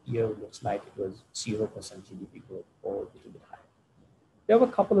the year looks like it was 0% GDP growth or a little bit higher. There were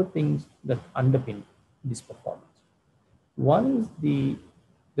a couple of things that underpin this performance. One is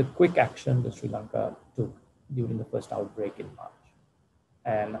the quick action that Sri Lanka took during the first outbreak in March,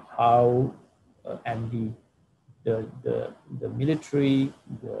 and how and the military,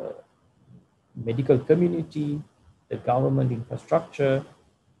 the medical community, the government infrastructure,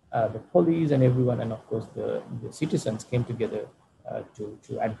 the police and everyone, and of course the citizens came together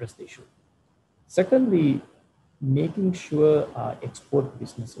to address the issue. Secondly, making sure our export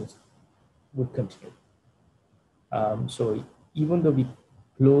businesses would continue. So even though we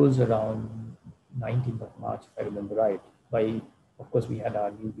closed around 19th of March, if I remember right, of course we had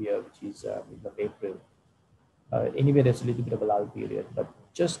our New Year, which is middle of April. Anyway, there's a little bit of a lull period, but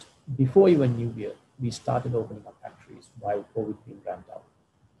just before even New Year, we started opening up factories while COVID being ramped out,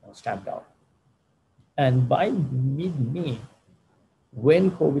 stamped out. And by mid-May,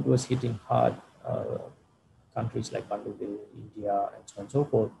 when COVID was hitting hard, countries like Bangladesh, India, and so on and so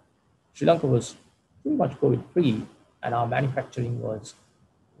forth, Sri Lanka was pretty much COVID-free, and our manufacturing was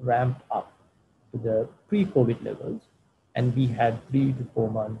ramped up to the pre-COVID levels, and we had 3 to 4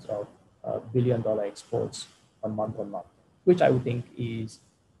 months of billion-dollar exports on month, which I would think is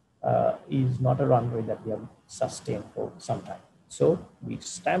not a run rate that we have sustained for some time. So we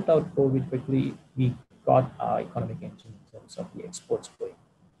stamped out COVID quickly. We got our economic engine in terms of the exports going.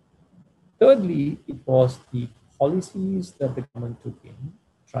 Thirdly, it was the policies that the government took in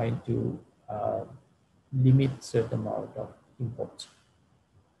trying to limit certain amount of imports.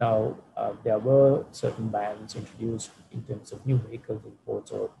 Now, there were certain bans introduced in terms of new vehicles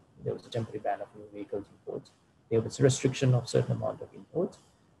imports, or there was a temporary ban of new vehicles imports. There was a restriction of certain amount of imports.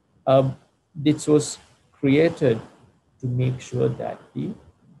 This was created to make sure that the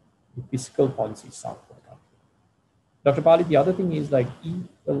fiscal policy is sound for the country. Dr. Pali, the other thing is like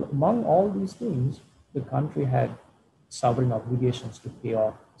among all these things, the country had sovereign obligations to pay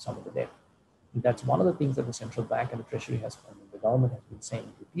off some of the debt. And that's one of the things that the central bank and the treasury the government has been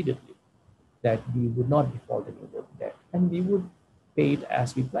saying repeatedly, that we would not default any of the debt and we would pay it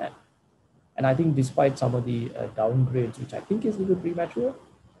as we planned. And I think despite some of the downgrades, which I think is a little premature,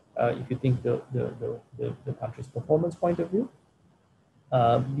 if you think the country's performance point of view,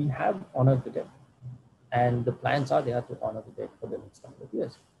 we have honored the debt. And the plans are there to honor the debt for the next couple of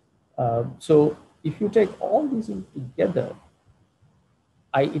years. So if you take all these in together,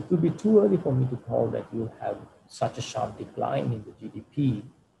 it would be too early for me to call that you have such a sharp decline in the GDP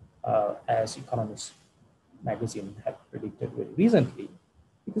as Economist magazine had predicted very recently.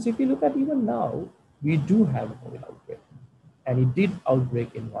 Because if you look at even now, we do have a COVID outbreak. And it did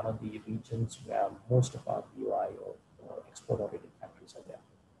outbreak in one of the regions where most of our BOI or export-oriented countries are there.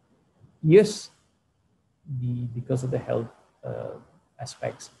 Yes, because of the health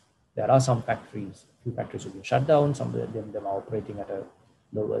aspects, there are some factories, few factories will be shut down, some of them are operating at a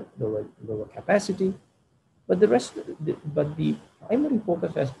lower capacity. But the primary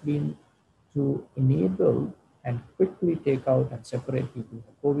focus has been to enable and quickly take out and separate people who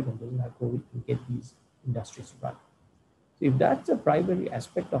have COVID and doesn't have COVID and get these industries to run. So if that's a primary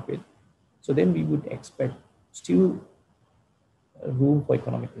aspect of it, so then we would expect still room for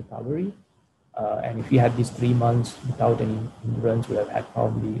economic recovery. And if we had these 3 months without any hindrance, we would have had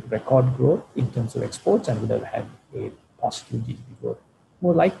probably record growth in terms of exports and would have had a positive GDP growth,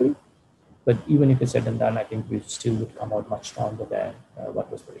 more likely. But even if it's said and done, I think we still would come out much stronger than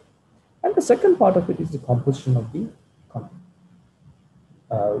what was predicted. And the second part of it is the composition of the economy.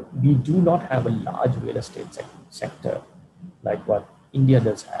 We do not have a large real estate sector like what India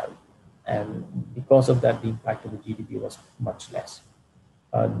does have. And because of that, the impact of the GDP was much less.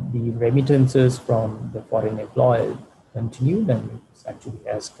 The remittances from the foreign employers continued, and it actually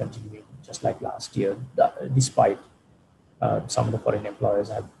has continued just like last year, despite some of the foreign employers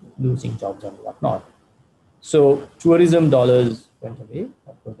have losing jobs and whatnot. So tourism dollars went away.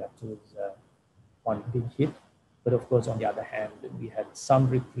 Of course, that was one big hit. But of course, on the other hand, we had some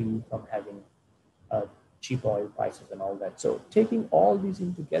reprieve from having cheap oil prices and all that. So taking all these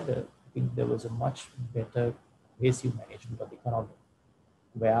in together, I think there was a much better cohesive management of the economy,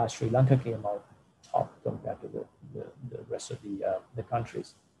 where Sri Lanka came out top compared to the rest of the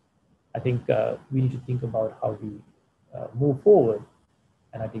countries. I think we need to think about how we move forward.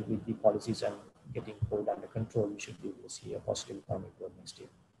 And I think with the policies and getting COVID under control, we should be able to see a positive economic growth next year.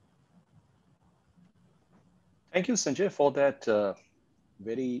 Thank you, Sanjay, for that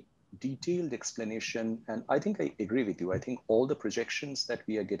very detailed explanation. And I think I agree with you. I think all the projections that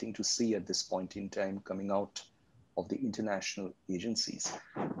we are getting to see at this point in time coming out of the international agencies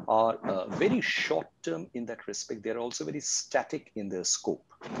are very short term in that respect. They're also very static in their scope.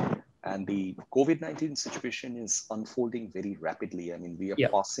 And the COVID-19 situation is unfolding very rapidly. I mean, we are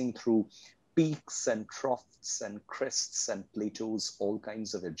passing through peaks and troughs and crests and plateaus. All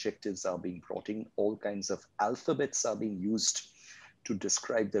kinds of adjectives are being brought in. All kinds of alphabets are being used to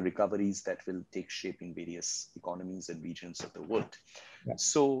describe the recoveries that will take shape in various economies and regions of the world. Yeah.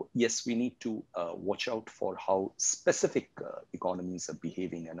 So yes, we need to watch out for how specific economies are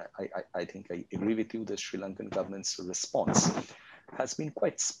behaving. And I think I agree with you, the Sri Lankan government's response has been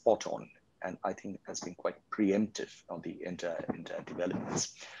quite spot on, and I think has been quite preemptive on the entire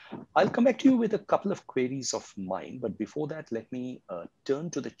developments. I'll come back to you with a couple of queries of mine, but before that, let me turn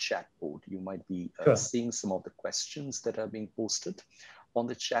to the chat board. You might be seeing some of the questions that are being posted on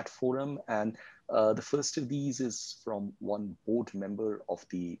the chat forum. And the first of these is from one board member of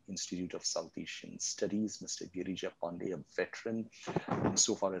the Institute of South Asian Studies, Mr. Girija Pandey, a veteran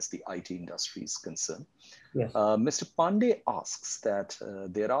insofar as the IT industry is concerned. Yes. Mr. Pandey asks that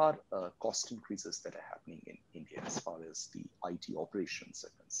there are cost increases that are happening in India as far as the IT operations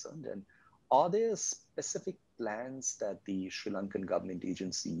are concerned. And are there specific plans that the Sri Lankan government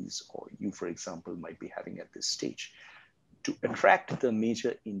agencies or you, for example, might be having at this stage to attract the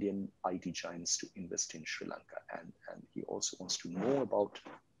major Indian IT giants to invest in Sri Lanka? And he also wants to know about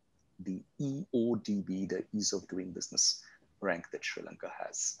the EODB, the ease of doing business rank that Sri Lanka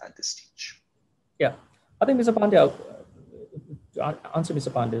has at this stage. Yeah, I think Mr. Pandey, to answer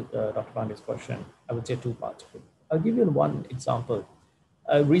Mr. Pandey, Dr. Pandey's question, I would say two parts of it. I'll give you one example.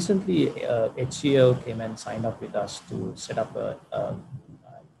 Recently, HCL came and signed up with us to set up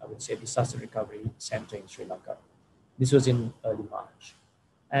I would say, disaster recovery center in Sri Lanka. This was in early March.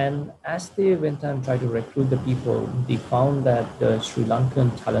 And as they went and tried to recruit the people, they found that the Sri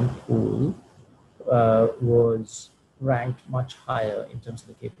Lankan talent pool was ranked much higher in terms of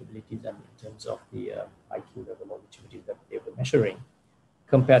the capabilities and in terms of the IQ level or maturity that they were measuring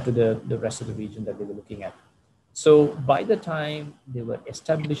compared to the rest of the region that they were looking at. So by the time they were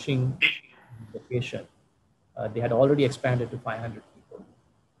establishing the location, they had already expanded to 500 people.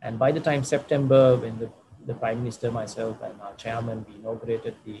 And by the time September, when the Prime Minister, myself, and our chairman, we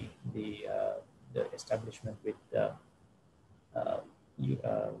inaugurated the establishment with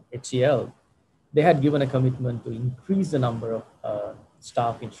HCL, they had given a commitment to increase the number of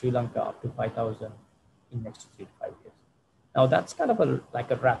staff in Sri Lanka up to 5,000 in next 3 to 5 years. Now that's kind of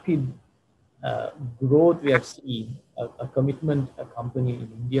like a rapid growth we have seen, a commitment a company in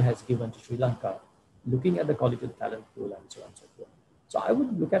India has given to Sri Lanka, looking at the quality of the talent pool and so on and so forth. So I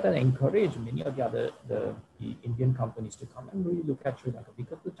would look at and encourage many of the Indian companies to come and really look at Sri Lanka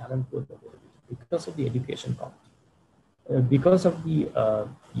because of the talent pool availability, because of the education content, because of the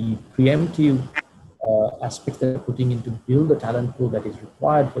preemptive aspects that they're putting in to build the talent pool that is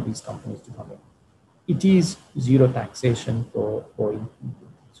required for these companies to come in. It is zero taxation for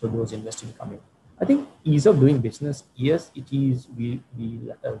those investing to come in. I think ease of doing business, yes, it is. We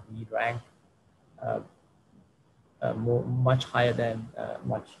rank much higher than,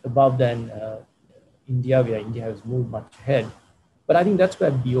 much above than India, where India has moved much ahead. But I think that's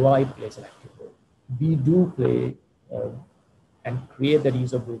where BOI plays an active role. We do play and create that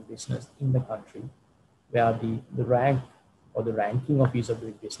ease of doing business in the country, where the rank or the ranking of ease of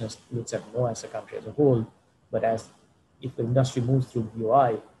doing business looks at more as a country as a whole, but as if the industry moves through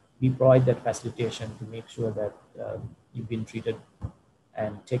BOI, we provide that facilitation to make sure that you've been treated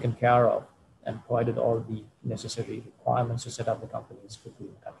and taken care of and provided all the necessary requirements to set up the companies quickly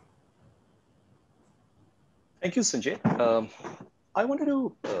in the country. Thank you, Sanjay. I wanted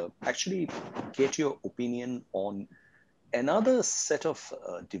to actually get your opinion on another set of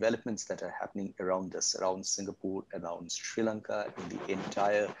developments that are happening around us, around Singapore, around Sri Lanka, in the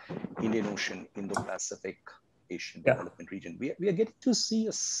entire Indian Ocean, Indo-Pacific, Asian development region. We are getting to see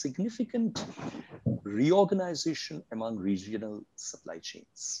a significant reorganization among regional supply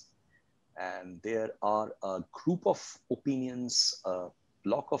chains. And there are a group of opinions, a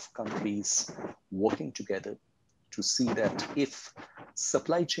block of countries working together to see that if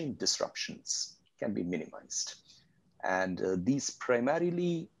supply chain disruptions can be minimized. And these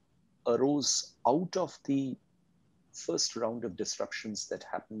primarily arose out of the first round of disruptions that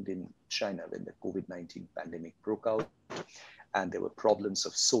happened in China when the COVID-19 pandemic broke out, and there were problems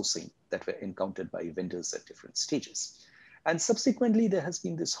of sourcing that were encountered by vendors at different stages. And subsequently, there has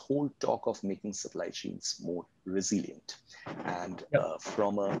been this whole talk of making supply chains more resilient. And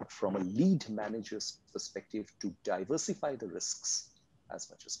from a lead manager's perspective, to diversify the risks as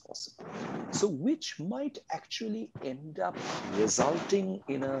much as possible. So which might actually end up resulting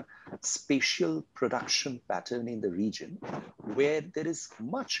in a spatial production pattern in the region where there is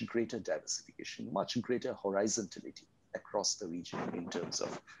much greater diversification, much greater horizontality across the region in terms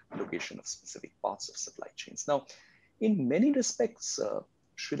of location of specific parts of supply chains. Now, in many respects,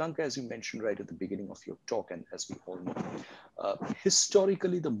 Sri Lanka, as you mentioned right at the beginning of your talk, and as we all know,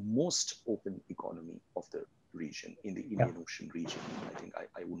 historically the most open economy of the region, in the Indian Ocean region. I think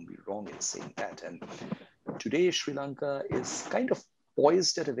I wouldn't be wrong in saying that. And today, Sri Lanka is kind of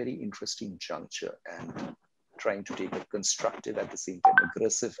poised at a very interesting juncture and trying to take a constructive, at the same time,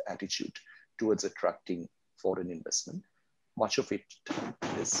 aggressive attitude towards attracting foreign investment. Much of it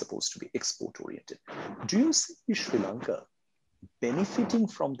is supposed to be export-oriented. Do you see Sri Lanka benefiting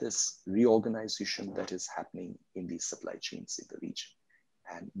from this reorganization that is happening in these supply chains in the region?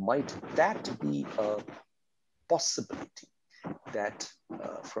 And might that be a possibility that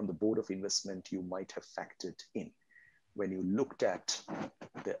from the Board of Investment you might have factored in when you looked at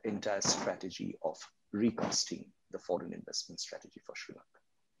the entire strategy of recasting the foreign investment strategy for Sri Lanka?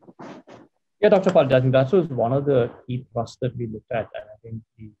 Yeah, Dr. Pal, I think that was one of the key thrusts that we looked at. And I think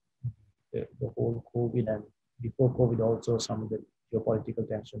the whole COVID, and before COVID also, some of the geopolitical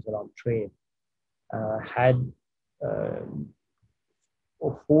tensions around trade had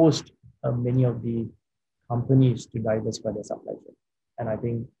forced many of the companies to diversify their supply chain. And I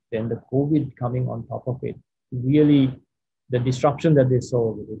think then the COVID coming on top of it, really the disruption that they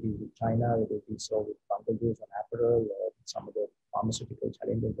saw, whether it is with China, whether it is so with Bangladesh and apparel, or some of the pharmaceutical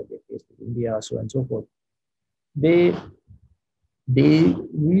challenges that they faced with India, so on and so forth, they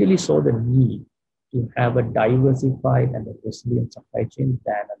really saw the need to have a diversified and a resilient supply chain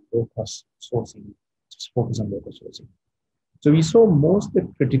than a low-cost sourcing, just focus on local sourcing. So we saw most of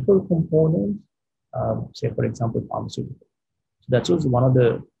the critical components, say for example, pharmaceutical. So that was one of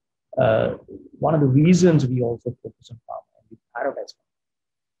the reasons we also focus on pharma and we prioritize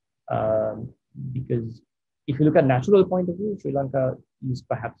pharma, because If you look at natural point of view, Sri Lanka is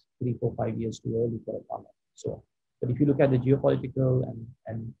perhaps 3, 4, 5 years too early for a pharma. So, but if you look at the geopolitical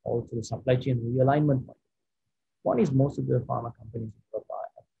and also the supply chain realignment point, one is most of the pharma companies are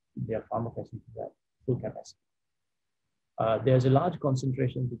their pharma facilities at full capacity. There's a large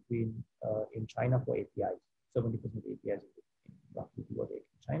concentration between in China for APIs. 70% APIs roughly in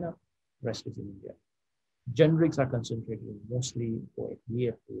China, rest is in India. Generics are concentrated mostly for FDA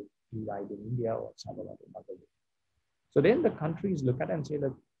approved either in India or some other way. So then the countries look at it and say,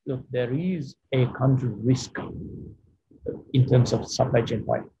 look, there is a country risk in terms of supply chain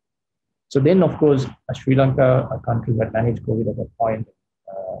point. So then, of course, Sri Lanka, a country that managed COVID at that point,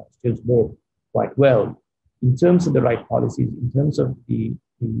 still spoke quite well in terms of the right policies, in terms of and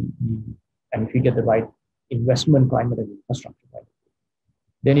if you get the right investment climate and infrastructure, right,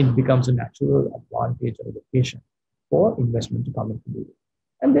 then it becomes a natural advantage or location for investment to come into the area.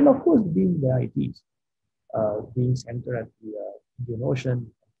 And then, of course, being where it is, being centered at the Indian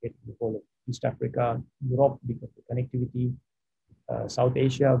Ocean, the whole of East Africa, Europe because of the connectivity, South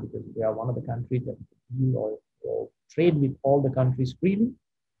Asia because we are one of the countries that deal or trade with all the countries freely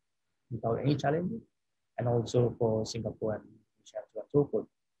without any challenges, and also for Singapore and Malaysia and so on and so forth.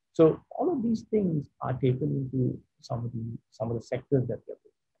 So all of these things are taken into some of the sectors that we are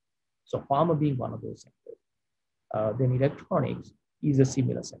looking at. So pharma being one of those sectors. Then electronics is a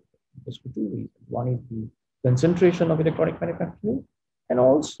similar sector because for two reasons. One is the concentration of electronic manufacturing and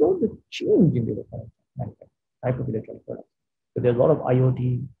also the change in the electronic manufacturing, type of electronic products. So there's a lot of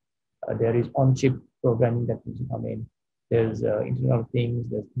IoT, there is on-chip programming that needs to come in. There's Internet of Things,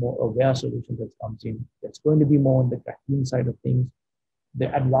 there's more aware solutions that comes in. There's going to be more on the vacuum side of things.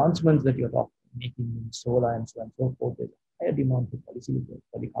 The advancements that you're making in solar and so on and so forth, there's higher demand for polysilicon,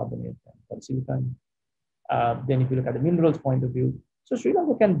 polycarbonate, and polysilicon. Then if you look at the minerals point of view, so Sri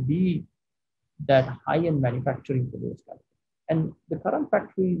Lanka can be that high-end manufacturing for those countries. And the current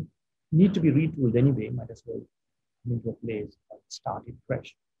factories need to be retooled anyway, might as well come into a place and start it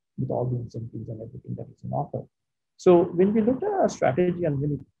fresh with all the incentives and everything that is in offer. So when we looked at our strategy and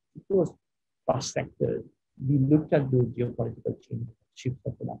when it was cross sectors, we looked at the geopolitical change, shifts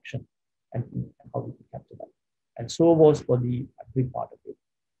of production, and how we could capture that. And so was for the agri part of it,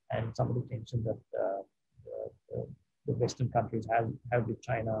 and some of the tensions that the Western countries have with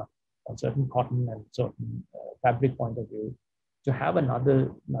China on certain cotton and certain fabric point of view, to have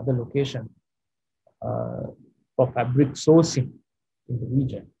another location for fabric sourcing in the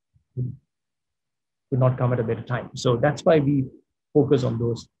region could not come at a better time. So that's why we focus on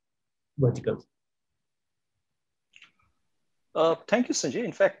those verticals. Thank you, Sanjay.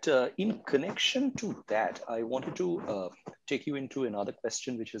 In fact, in connection to that, I wanted to take you into another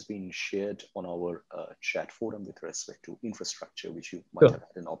question which has been shared on our chat forum with respect to infrastructure, which you might have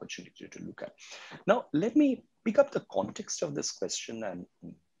had an opportunity to look at. Now, let me pick up the context of this question and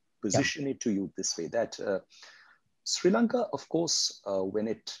position it to you this way, that Sri Lanka, of course, when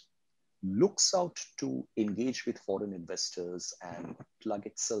it looks out to engage with foreign investors and plug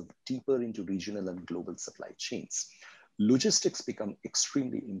itself deeper into regional and global supply chains, logistics become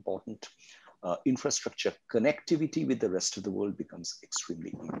extremely important. Infrastructure connectivity with the rest of the world becomes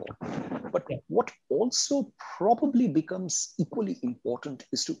extremely important. But what also probably becomes equally important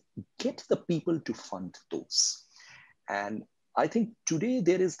is to get the people to fund those. And I think today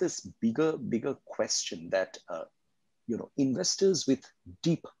there is this bigger question that investors with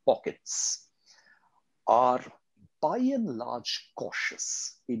deep pockets are by and large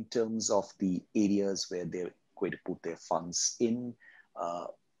cautious in terms of the areas where they're going to put their funds in,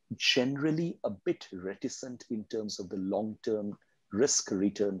 generally a bit reticent in terms of the long-term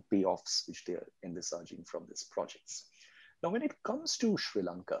risk-return payoffs which they're envisaging from these projects. Now, when it comes to Sri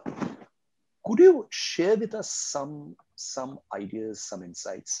Lanka, could you share with us some ideas, some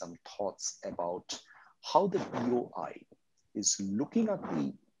insights, some thoughts about how the BOI is looking at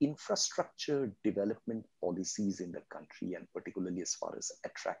the infrastructure development policies in the country, and particularly as far as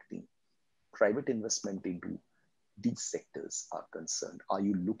attracting private investment into these sectors are concerned? Are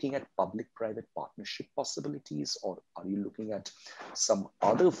you looking at public-private partnership possibilities, or are you looking at some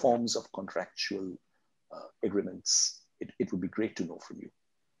other forms of contractual agreements? It would be great to know from you.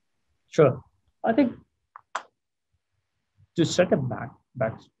 Sure. I think to set a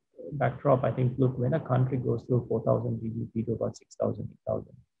backdrop, I think, look, when a country goes through 4,000 GDP to about 6,000,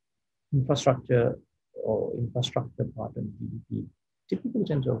 8,000, infrastructure part of GDP typically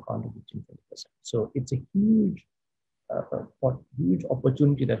tends to account for 15-20%. So it's a huge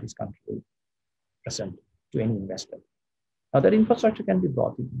opportunity that this country will present to any investor. Now that infrastructure can be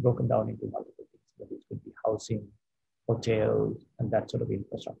broken down into multiple things, whether it could be housing, hotels, and that sort of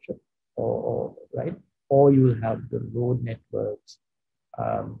infrastructure, or right? or you will have the road networks,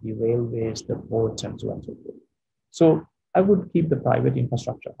 the railways, the ports, and so on and so forth. So I would keep the private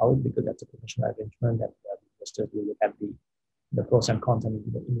infrastructure out because that's a professional arrangement that investors will look at the pros and cons and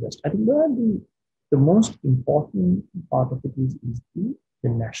invest. I think the most important part of it is the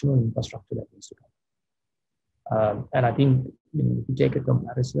national infrastructure that needs to come. And I think if you take a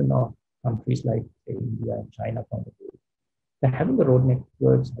comparison of countries like say, India and China point of view, having the road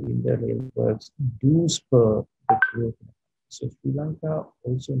networks, having the rail networks do spur the growth. So Sri Lanka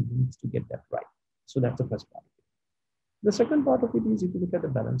also needs to get that right. So that's the first part. The second part of it is if you look at the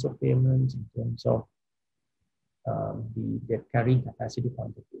balance of payments in terms of the debt carrying capacity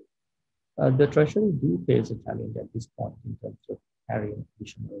point of view. The Treasury do face a challenge at this point in terms of carrying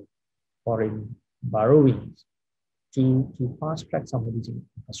additional foreign borrowings to fast track some of these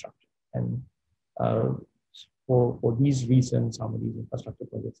infrastructure. And for these reasons, some of these infrastructure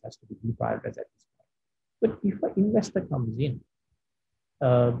projects has to be deprioritized at this point. But if an investor comes in,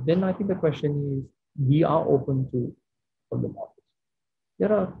 then I think the question is, we are open to all the models.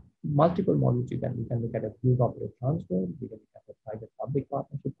 There are multiple models we can look at a use operate transfer, we can look at a private-public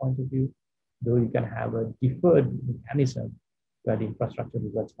partnership point of view, though you can have a deferred mechanism where the infrastructure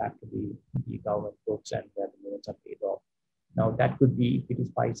reverts back to the government books and where the loans are paid off. Now that could be, if it is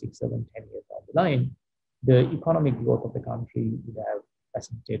 5, 6, 7, 10 years down the line, the economic growth of the country would have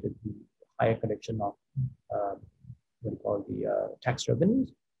facilitated the higher collection of what we call the tax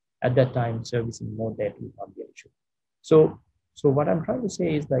revenues. At that time, servicing more debt would not be an issue. So what I'm trying to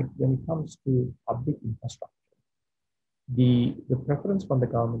say is like when it comes to public infrastructure, the preference from the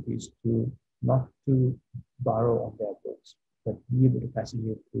government is to not to borrow on their books, but be able to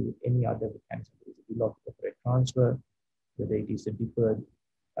facilitate through any other mechanism. There is a bill of corporate transfer, whether it is a deferred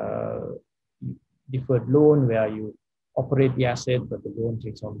loan where you operate the asset, but the loan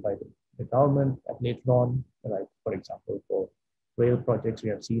takes on by the government at later on, right? For example, for rail projects we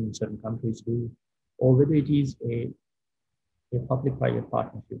have seen certain countries do, or whether it is a public-private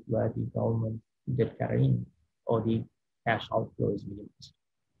partnership where the government debt carrying or the cash outflow is minimized.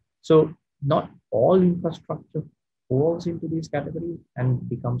 So not all infrastructure falls into these categories and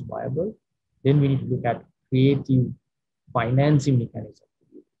becomes viable. Then we need to look at creative financing mechanisms to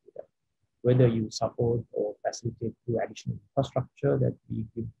do that. Whether you support or facilitate through additional infrastructure that we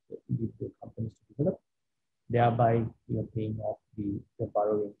give the companies to develop, thereby paying off the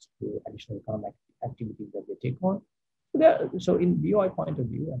borrowings through additional economic activities that they take on. So in BOI point of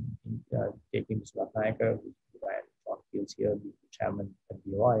view, and taking Mr. Ratnayaka, who ran John Fields here, the chairman at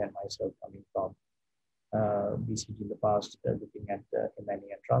BOI, and myself coming from BCG in the past, looking at M&A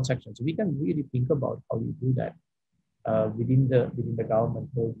and transactions, so we can really think about how we do that within the government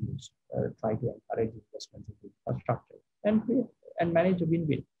purviews, try to encourage investments in infrastructure and manage a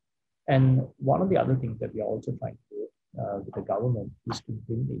win-win. And one of the other things that we are also trying to do with the government is to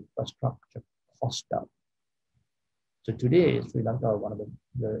bring the infrastructure cost down. So today, Sri Lanka, one of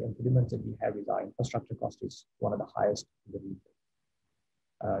the impediments that we have is our infrastructure cost is one of the highest in the region.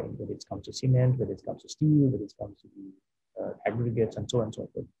 Whether it comes to cement, whether it comes to steel, whether it comes to the aggregates, and so on and so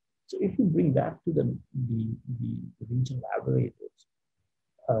forth. So if you bring that to the regional averages,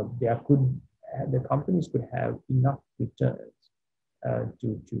 the companies could have enough returns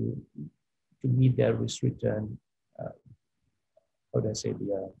to meet their risk return,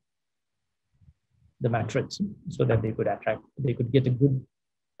 the matrix, so that they could get a good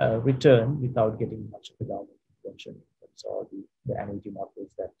return without getting much of the government intervention or the energy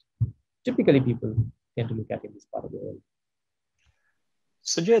models that typically people tend to look at in this part of the world.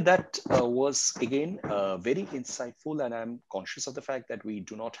 Sanjay, that was again very insightful, and I'm conscious of the fact that we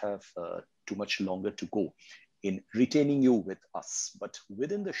do not have too much longer to go in retaining you with us. But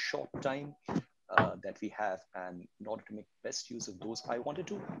within the short time that we have, and in order to make best use of those, I wanted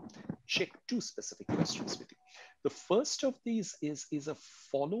to check 2 specific questions with you. The first of these is a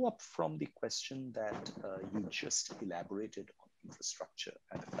follow-up from the question that you just elaborated on infrastructure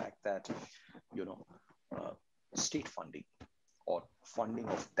and the fact that, state funding or funding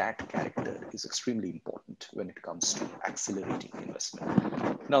of that character is extremely important when it comes to accelerating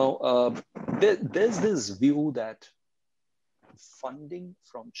investment. Now, there's this view that funding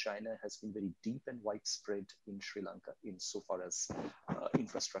from China has been very deep and widespread in Sri Lanka insofar as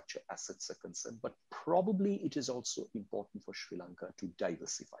infrastructure assets are concerned, but probably it is also important for Sri Lanka to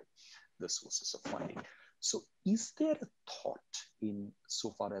diversify the sources of funding. So is there a thought in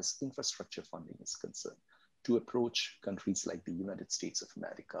so far as infrastructure funding is concerned to approach countries like the United States of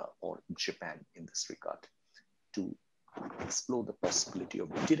America or Japan in this regard to explore the possibility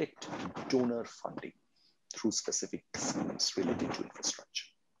of direct donor funding through specific schemes related to infrastructure?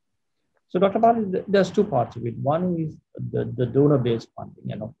 So, Dr. Bali, there's two parts of it. One is the donor-based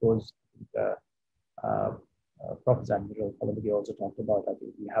funding, and of course, uh, Professor Admiral Kalabagi also talked about. I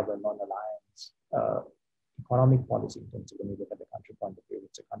think we have a non-alliance economic policy in terms of when you look at the country point of view.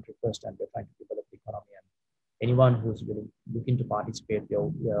 It's a country first, and we're trying to develop the economy. And anyone who's looking to participate,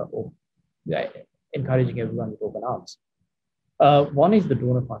 we're encouraging everyone with open arms. One is the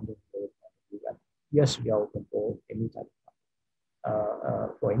donor funding. And yes, we are open for any type of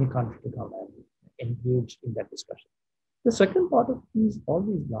for any country to come and engage in that discussion. The second part of all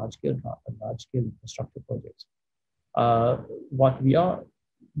these large-scale infrastructure projects. What we are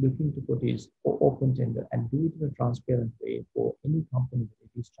looking to put is open tender and do it in a transparent way for any company, whether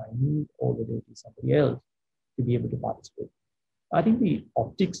it is Chinese or whether it is somebody else, to be able to participate. I think the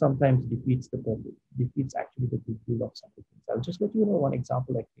optics sometimes defeats the purpose, defeats actually the goodwill of some of the things. I'll just let you know one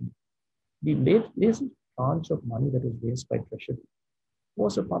example. Like the latest tranche of money that was raised by Treasury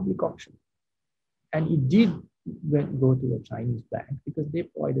was a public auction. And it did go to a Chinese bank because they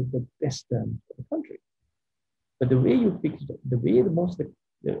provided the best terms for the country. But the way you fixed it, the way the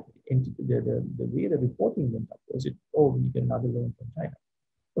way the reporting went up was we get another loan from China.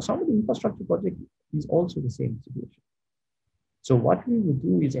 For some of the infrastructure project is also the same situation. So what we will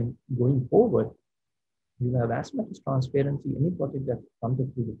do is, going forward, we will have as much as transparency, any project that comes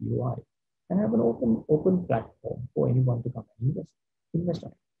through the BOI, and have an open platform for anyone to come and invest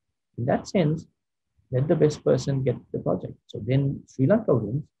on it. In that sense, let the best person get the project. So then Sri Lanka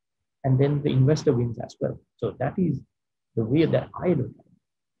wins, and then the investor wins as well. So that is the way that I look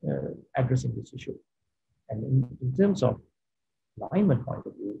at addressing this issue. And in terms of alignment point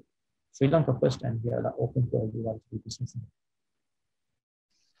of view, Sri Lanka first, and we are open for everyone to do business.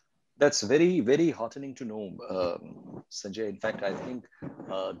 That's very, very heartening to know, Sanjay. In fact, I think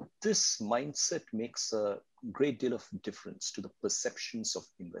this mindset makes a great deal of difference to the perceptions of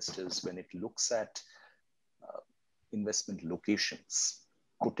investors when it looks at investment locations,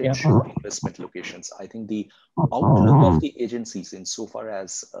 potential investment locations. I think the outlook of the agencies, insofar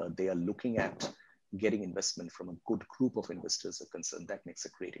as they are looking at getting investment from a good group of investors are concerned, that makes a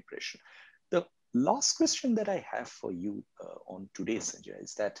great impression. The last question that I have for you on today, Sanjay,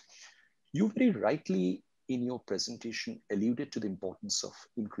 is that you very rightly in your presentation alluded to the importance of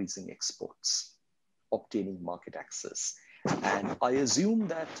increasing exports, obtaining market access. And I assume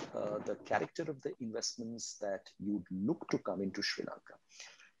that the character of the investments that you'd look to come into Sri Lanka,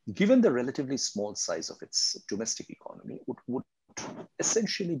 given the relatively small size of its domestic economy, would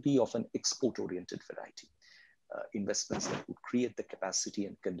essentially be of an export-oriented variety. Investments that would create the capacity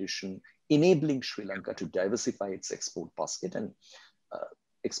and condition enabling Sri Lanka to diversify its export basket and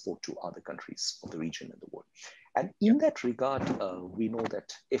export to other countries of the region and the world. And in that regard, we know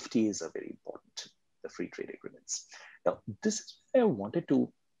that FTAs are very important, the free trade agreements. Now, this is where I wanted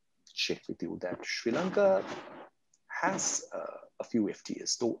to check with you that Sri Lanka has a few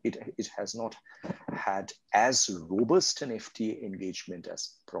FTAs, though it has not had as robust an FTA engagement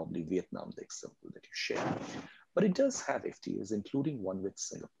as probably Vietnam, the example that you shared. But it does have FTAs, including one with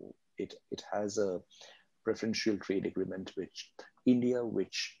Singapore. It has a preferential trade agreement with India,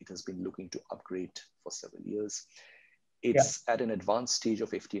 which it has been looking to upgrade for several years. It's at an advanced stage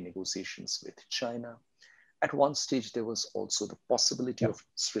of FTA negotiations with China. At one stage, there was also the possibility of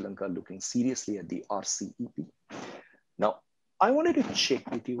Sri Lanka looking seriously at the RCEP. Now, I wanted to check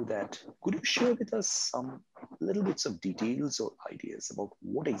with you that, could you share with us some little bits of details or ideas about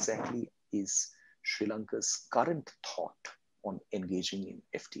what exactly is Sri Lanka's current thought on engaging in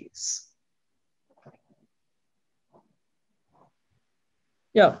FTAs?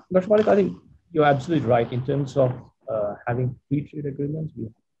 Yeah, Dr. Malik, I think you're absolutely right. In terms of having free trade agreements, we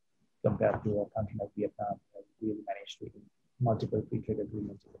compared to a country like Vietnam, we really managed to do multiple free trade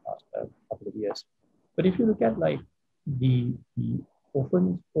agreements in the past couple of years. But if you look at like the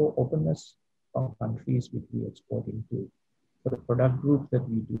openness of countries which we export into, for the product group that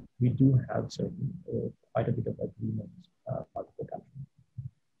we do have certain quite a bit of agreements multiple countries.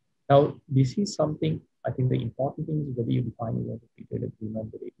 Now, this is something, I think the important thing is whether you define it as a free trade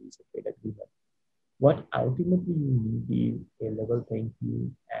agreement, whether it is a trade agreement. What ultimately you need is a level playing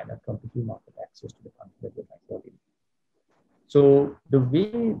field and a competitive market access to the country that you're trying to in. So the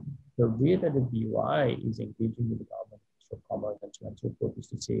way that the BOI is engaging with the government of commerce and so on and so forth is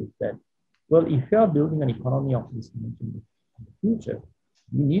to say that, well, if you are building an economy of this dimension in the future,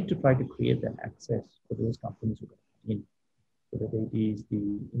 you need to try to create that access for those companies who are coming in. So whether it is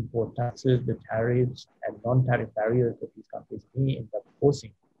the import taxes, the tariffs, and non-tariff barriers that these companies may end up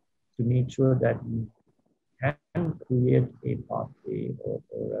posing, to make sure that we can create a pathway or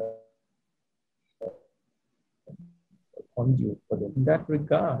a conduit for them. In that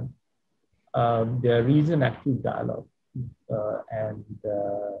regard, there is an active dialogue, and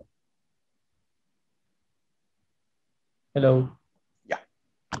hello.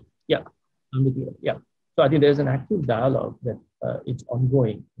 Yeah, I'm with you. Yeah. So I think there's an active dialogue that it's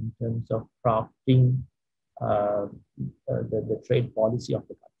ongoing in terms of crafting the trade policy of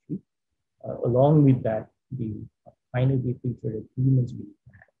the country. Along with that, the final free trade agreements we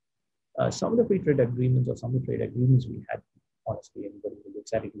had. Some of the free trade agreements or some of the trade agreements we had, honestly, anybody who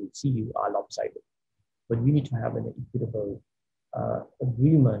looks at it will see are lopsided. But we need to have an equitable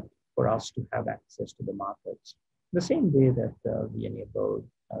agreement for us to have access to the markets. The same way that we enable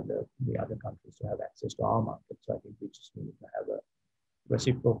the other countries to have access to our market. So I think we just need to have a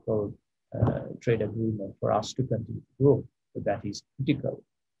reciprocal trade agreement for us to continue to grow. So that is critical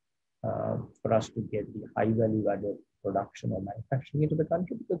for us to get the high value added production or manufacturing into the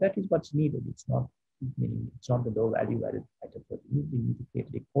country, because that is what's needed. It's not the low value added items, but we need to create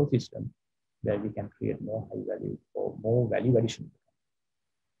an ecosystem where we can create more high value or more value addition.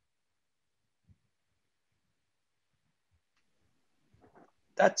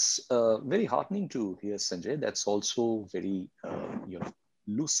 That's very heartening to hear, Sanjay. That's also very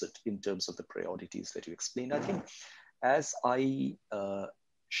lucid in terms of the priorities that you explained. I think as I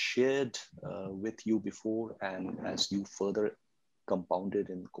shared with you before, and as you further compounded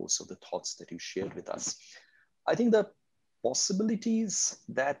in the course of the thoughts that you shared with us, I think the possibilities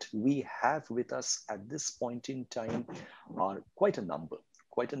that we have with us at this point in time are quite a number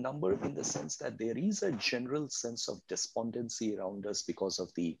in the sense that there is a general sense of despondency around us because of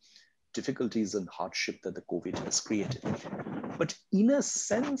the difficulties and hardship that the COVID has created. But in a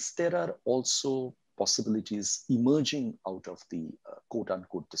sense, there are also possibilities emerging out of the quote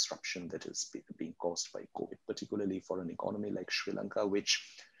unquote disruption that is being caused by COVID, particularly for an economy like Sri Lanka, which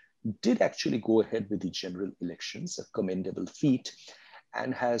did actually go ahead with the general elections, a commendable feat,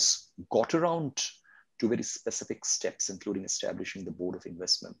 and has got around to very specific steps, including establishing the Board of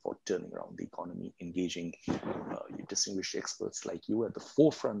Investment for turning around the economy, engaging distinguished experts like you at the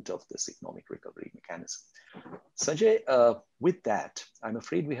forefront of this economic recovery mechanism. Sanjay, with that, I'm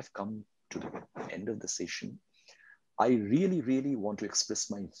afraid we have come to the end of the session. I really, really want to express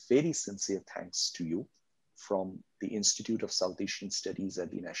my very sincere thanks to you from the Institute of South Asian Studies at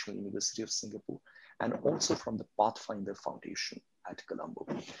the National University of Singapore, and also from the Pathfinder Foundation at Colombo,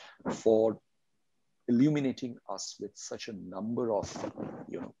 for illuminating us with such a number of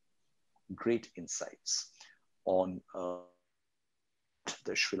great insights on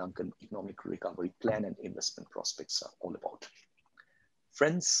the Sri Lankan economic recovery plan and investment prospects are all about.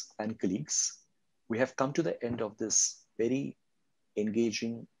 Friends and colleagues, we have come to the end of this very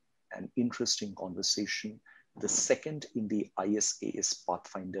engaging and interesting conversation, the second in the ISAS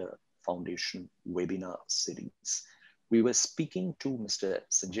Pathfinder Foundation webinar series. We were speaking to Mr.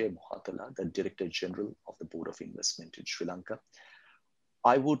 Sanjaya Mohottala, the Director General of the Board of Investment in Sri Lanka.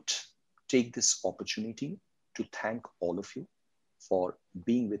 I would take this opportunity to thank all of you for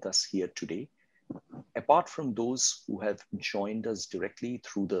being with us here today. Apart from those who have joined us directly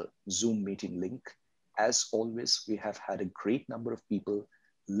through the Zoom meeting link, as always, we have had a great number of people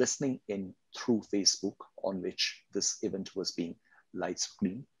listening in through Facebook, on which this event was being live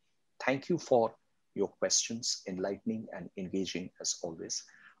streamed. Thank you for your questions, enlightening and engaging as always.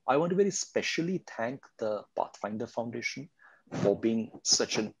 I want to very specially thank the Pathfinder Foundation for being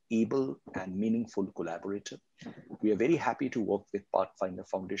such an able and meaningful collaborator. We are very happy to work with Pathfinder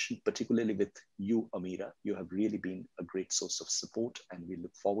Foundation, particularly with you, Amira. You have really been a great source of support, and we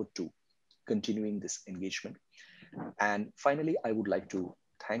look forward to continuing this engagement. And finally, I would like to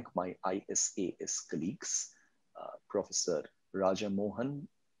thank my ISAS colleagues, Professor Raja Mohan,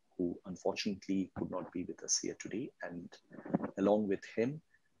 who unfortunately could not be with us here today. And along with him,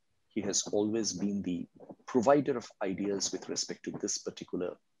 he has always been the provider of ideas with respect to this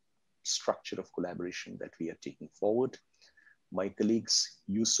particular structure of collaboration that we are taking forward. My colleagues,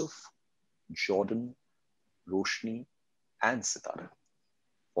 Yusuf, Jordan, Roshni, and Sitara,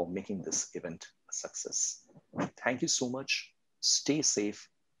 for making this event a success. Thank you so much. Stay safe,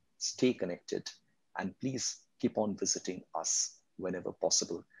 stay connected, and please keep on visiting us whenever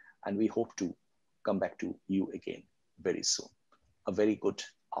possible. And we hope to come back to you again very soon. A very good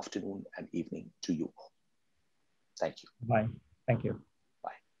afternoon and evening to you all. Thank you. Bye. Thank you.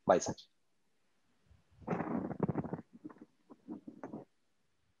 Bye. Bye, Sanjay.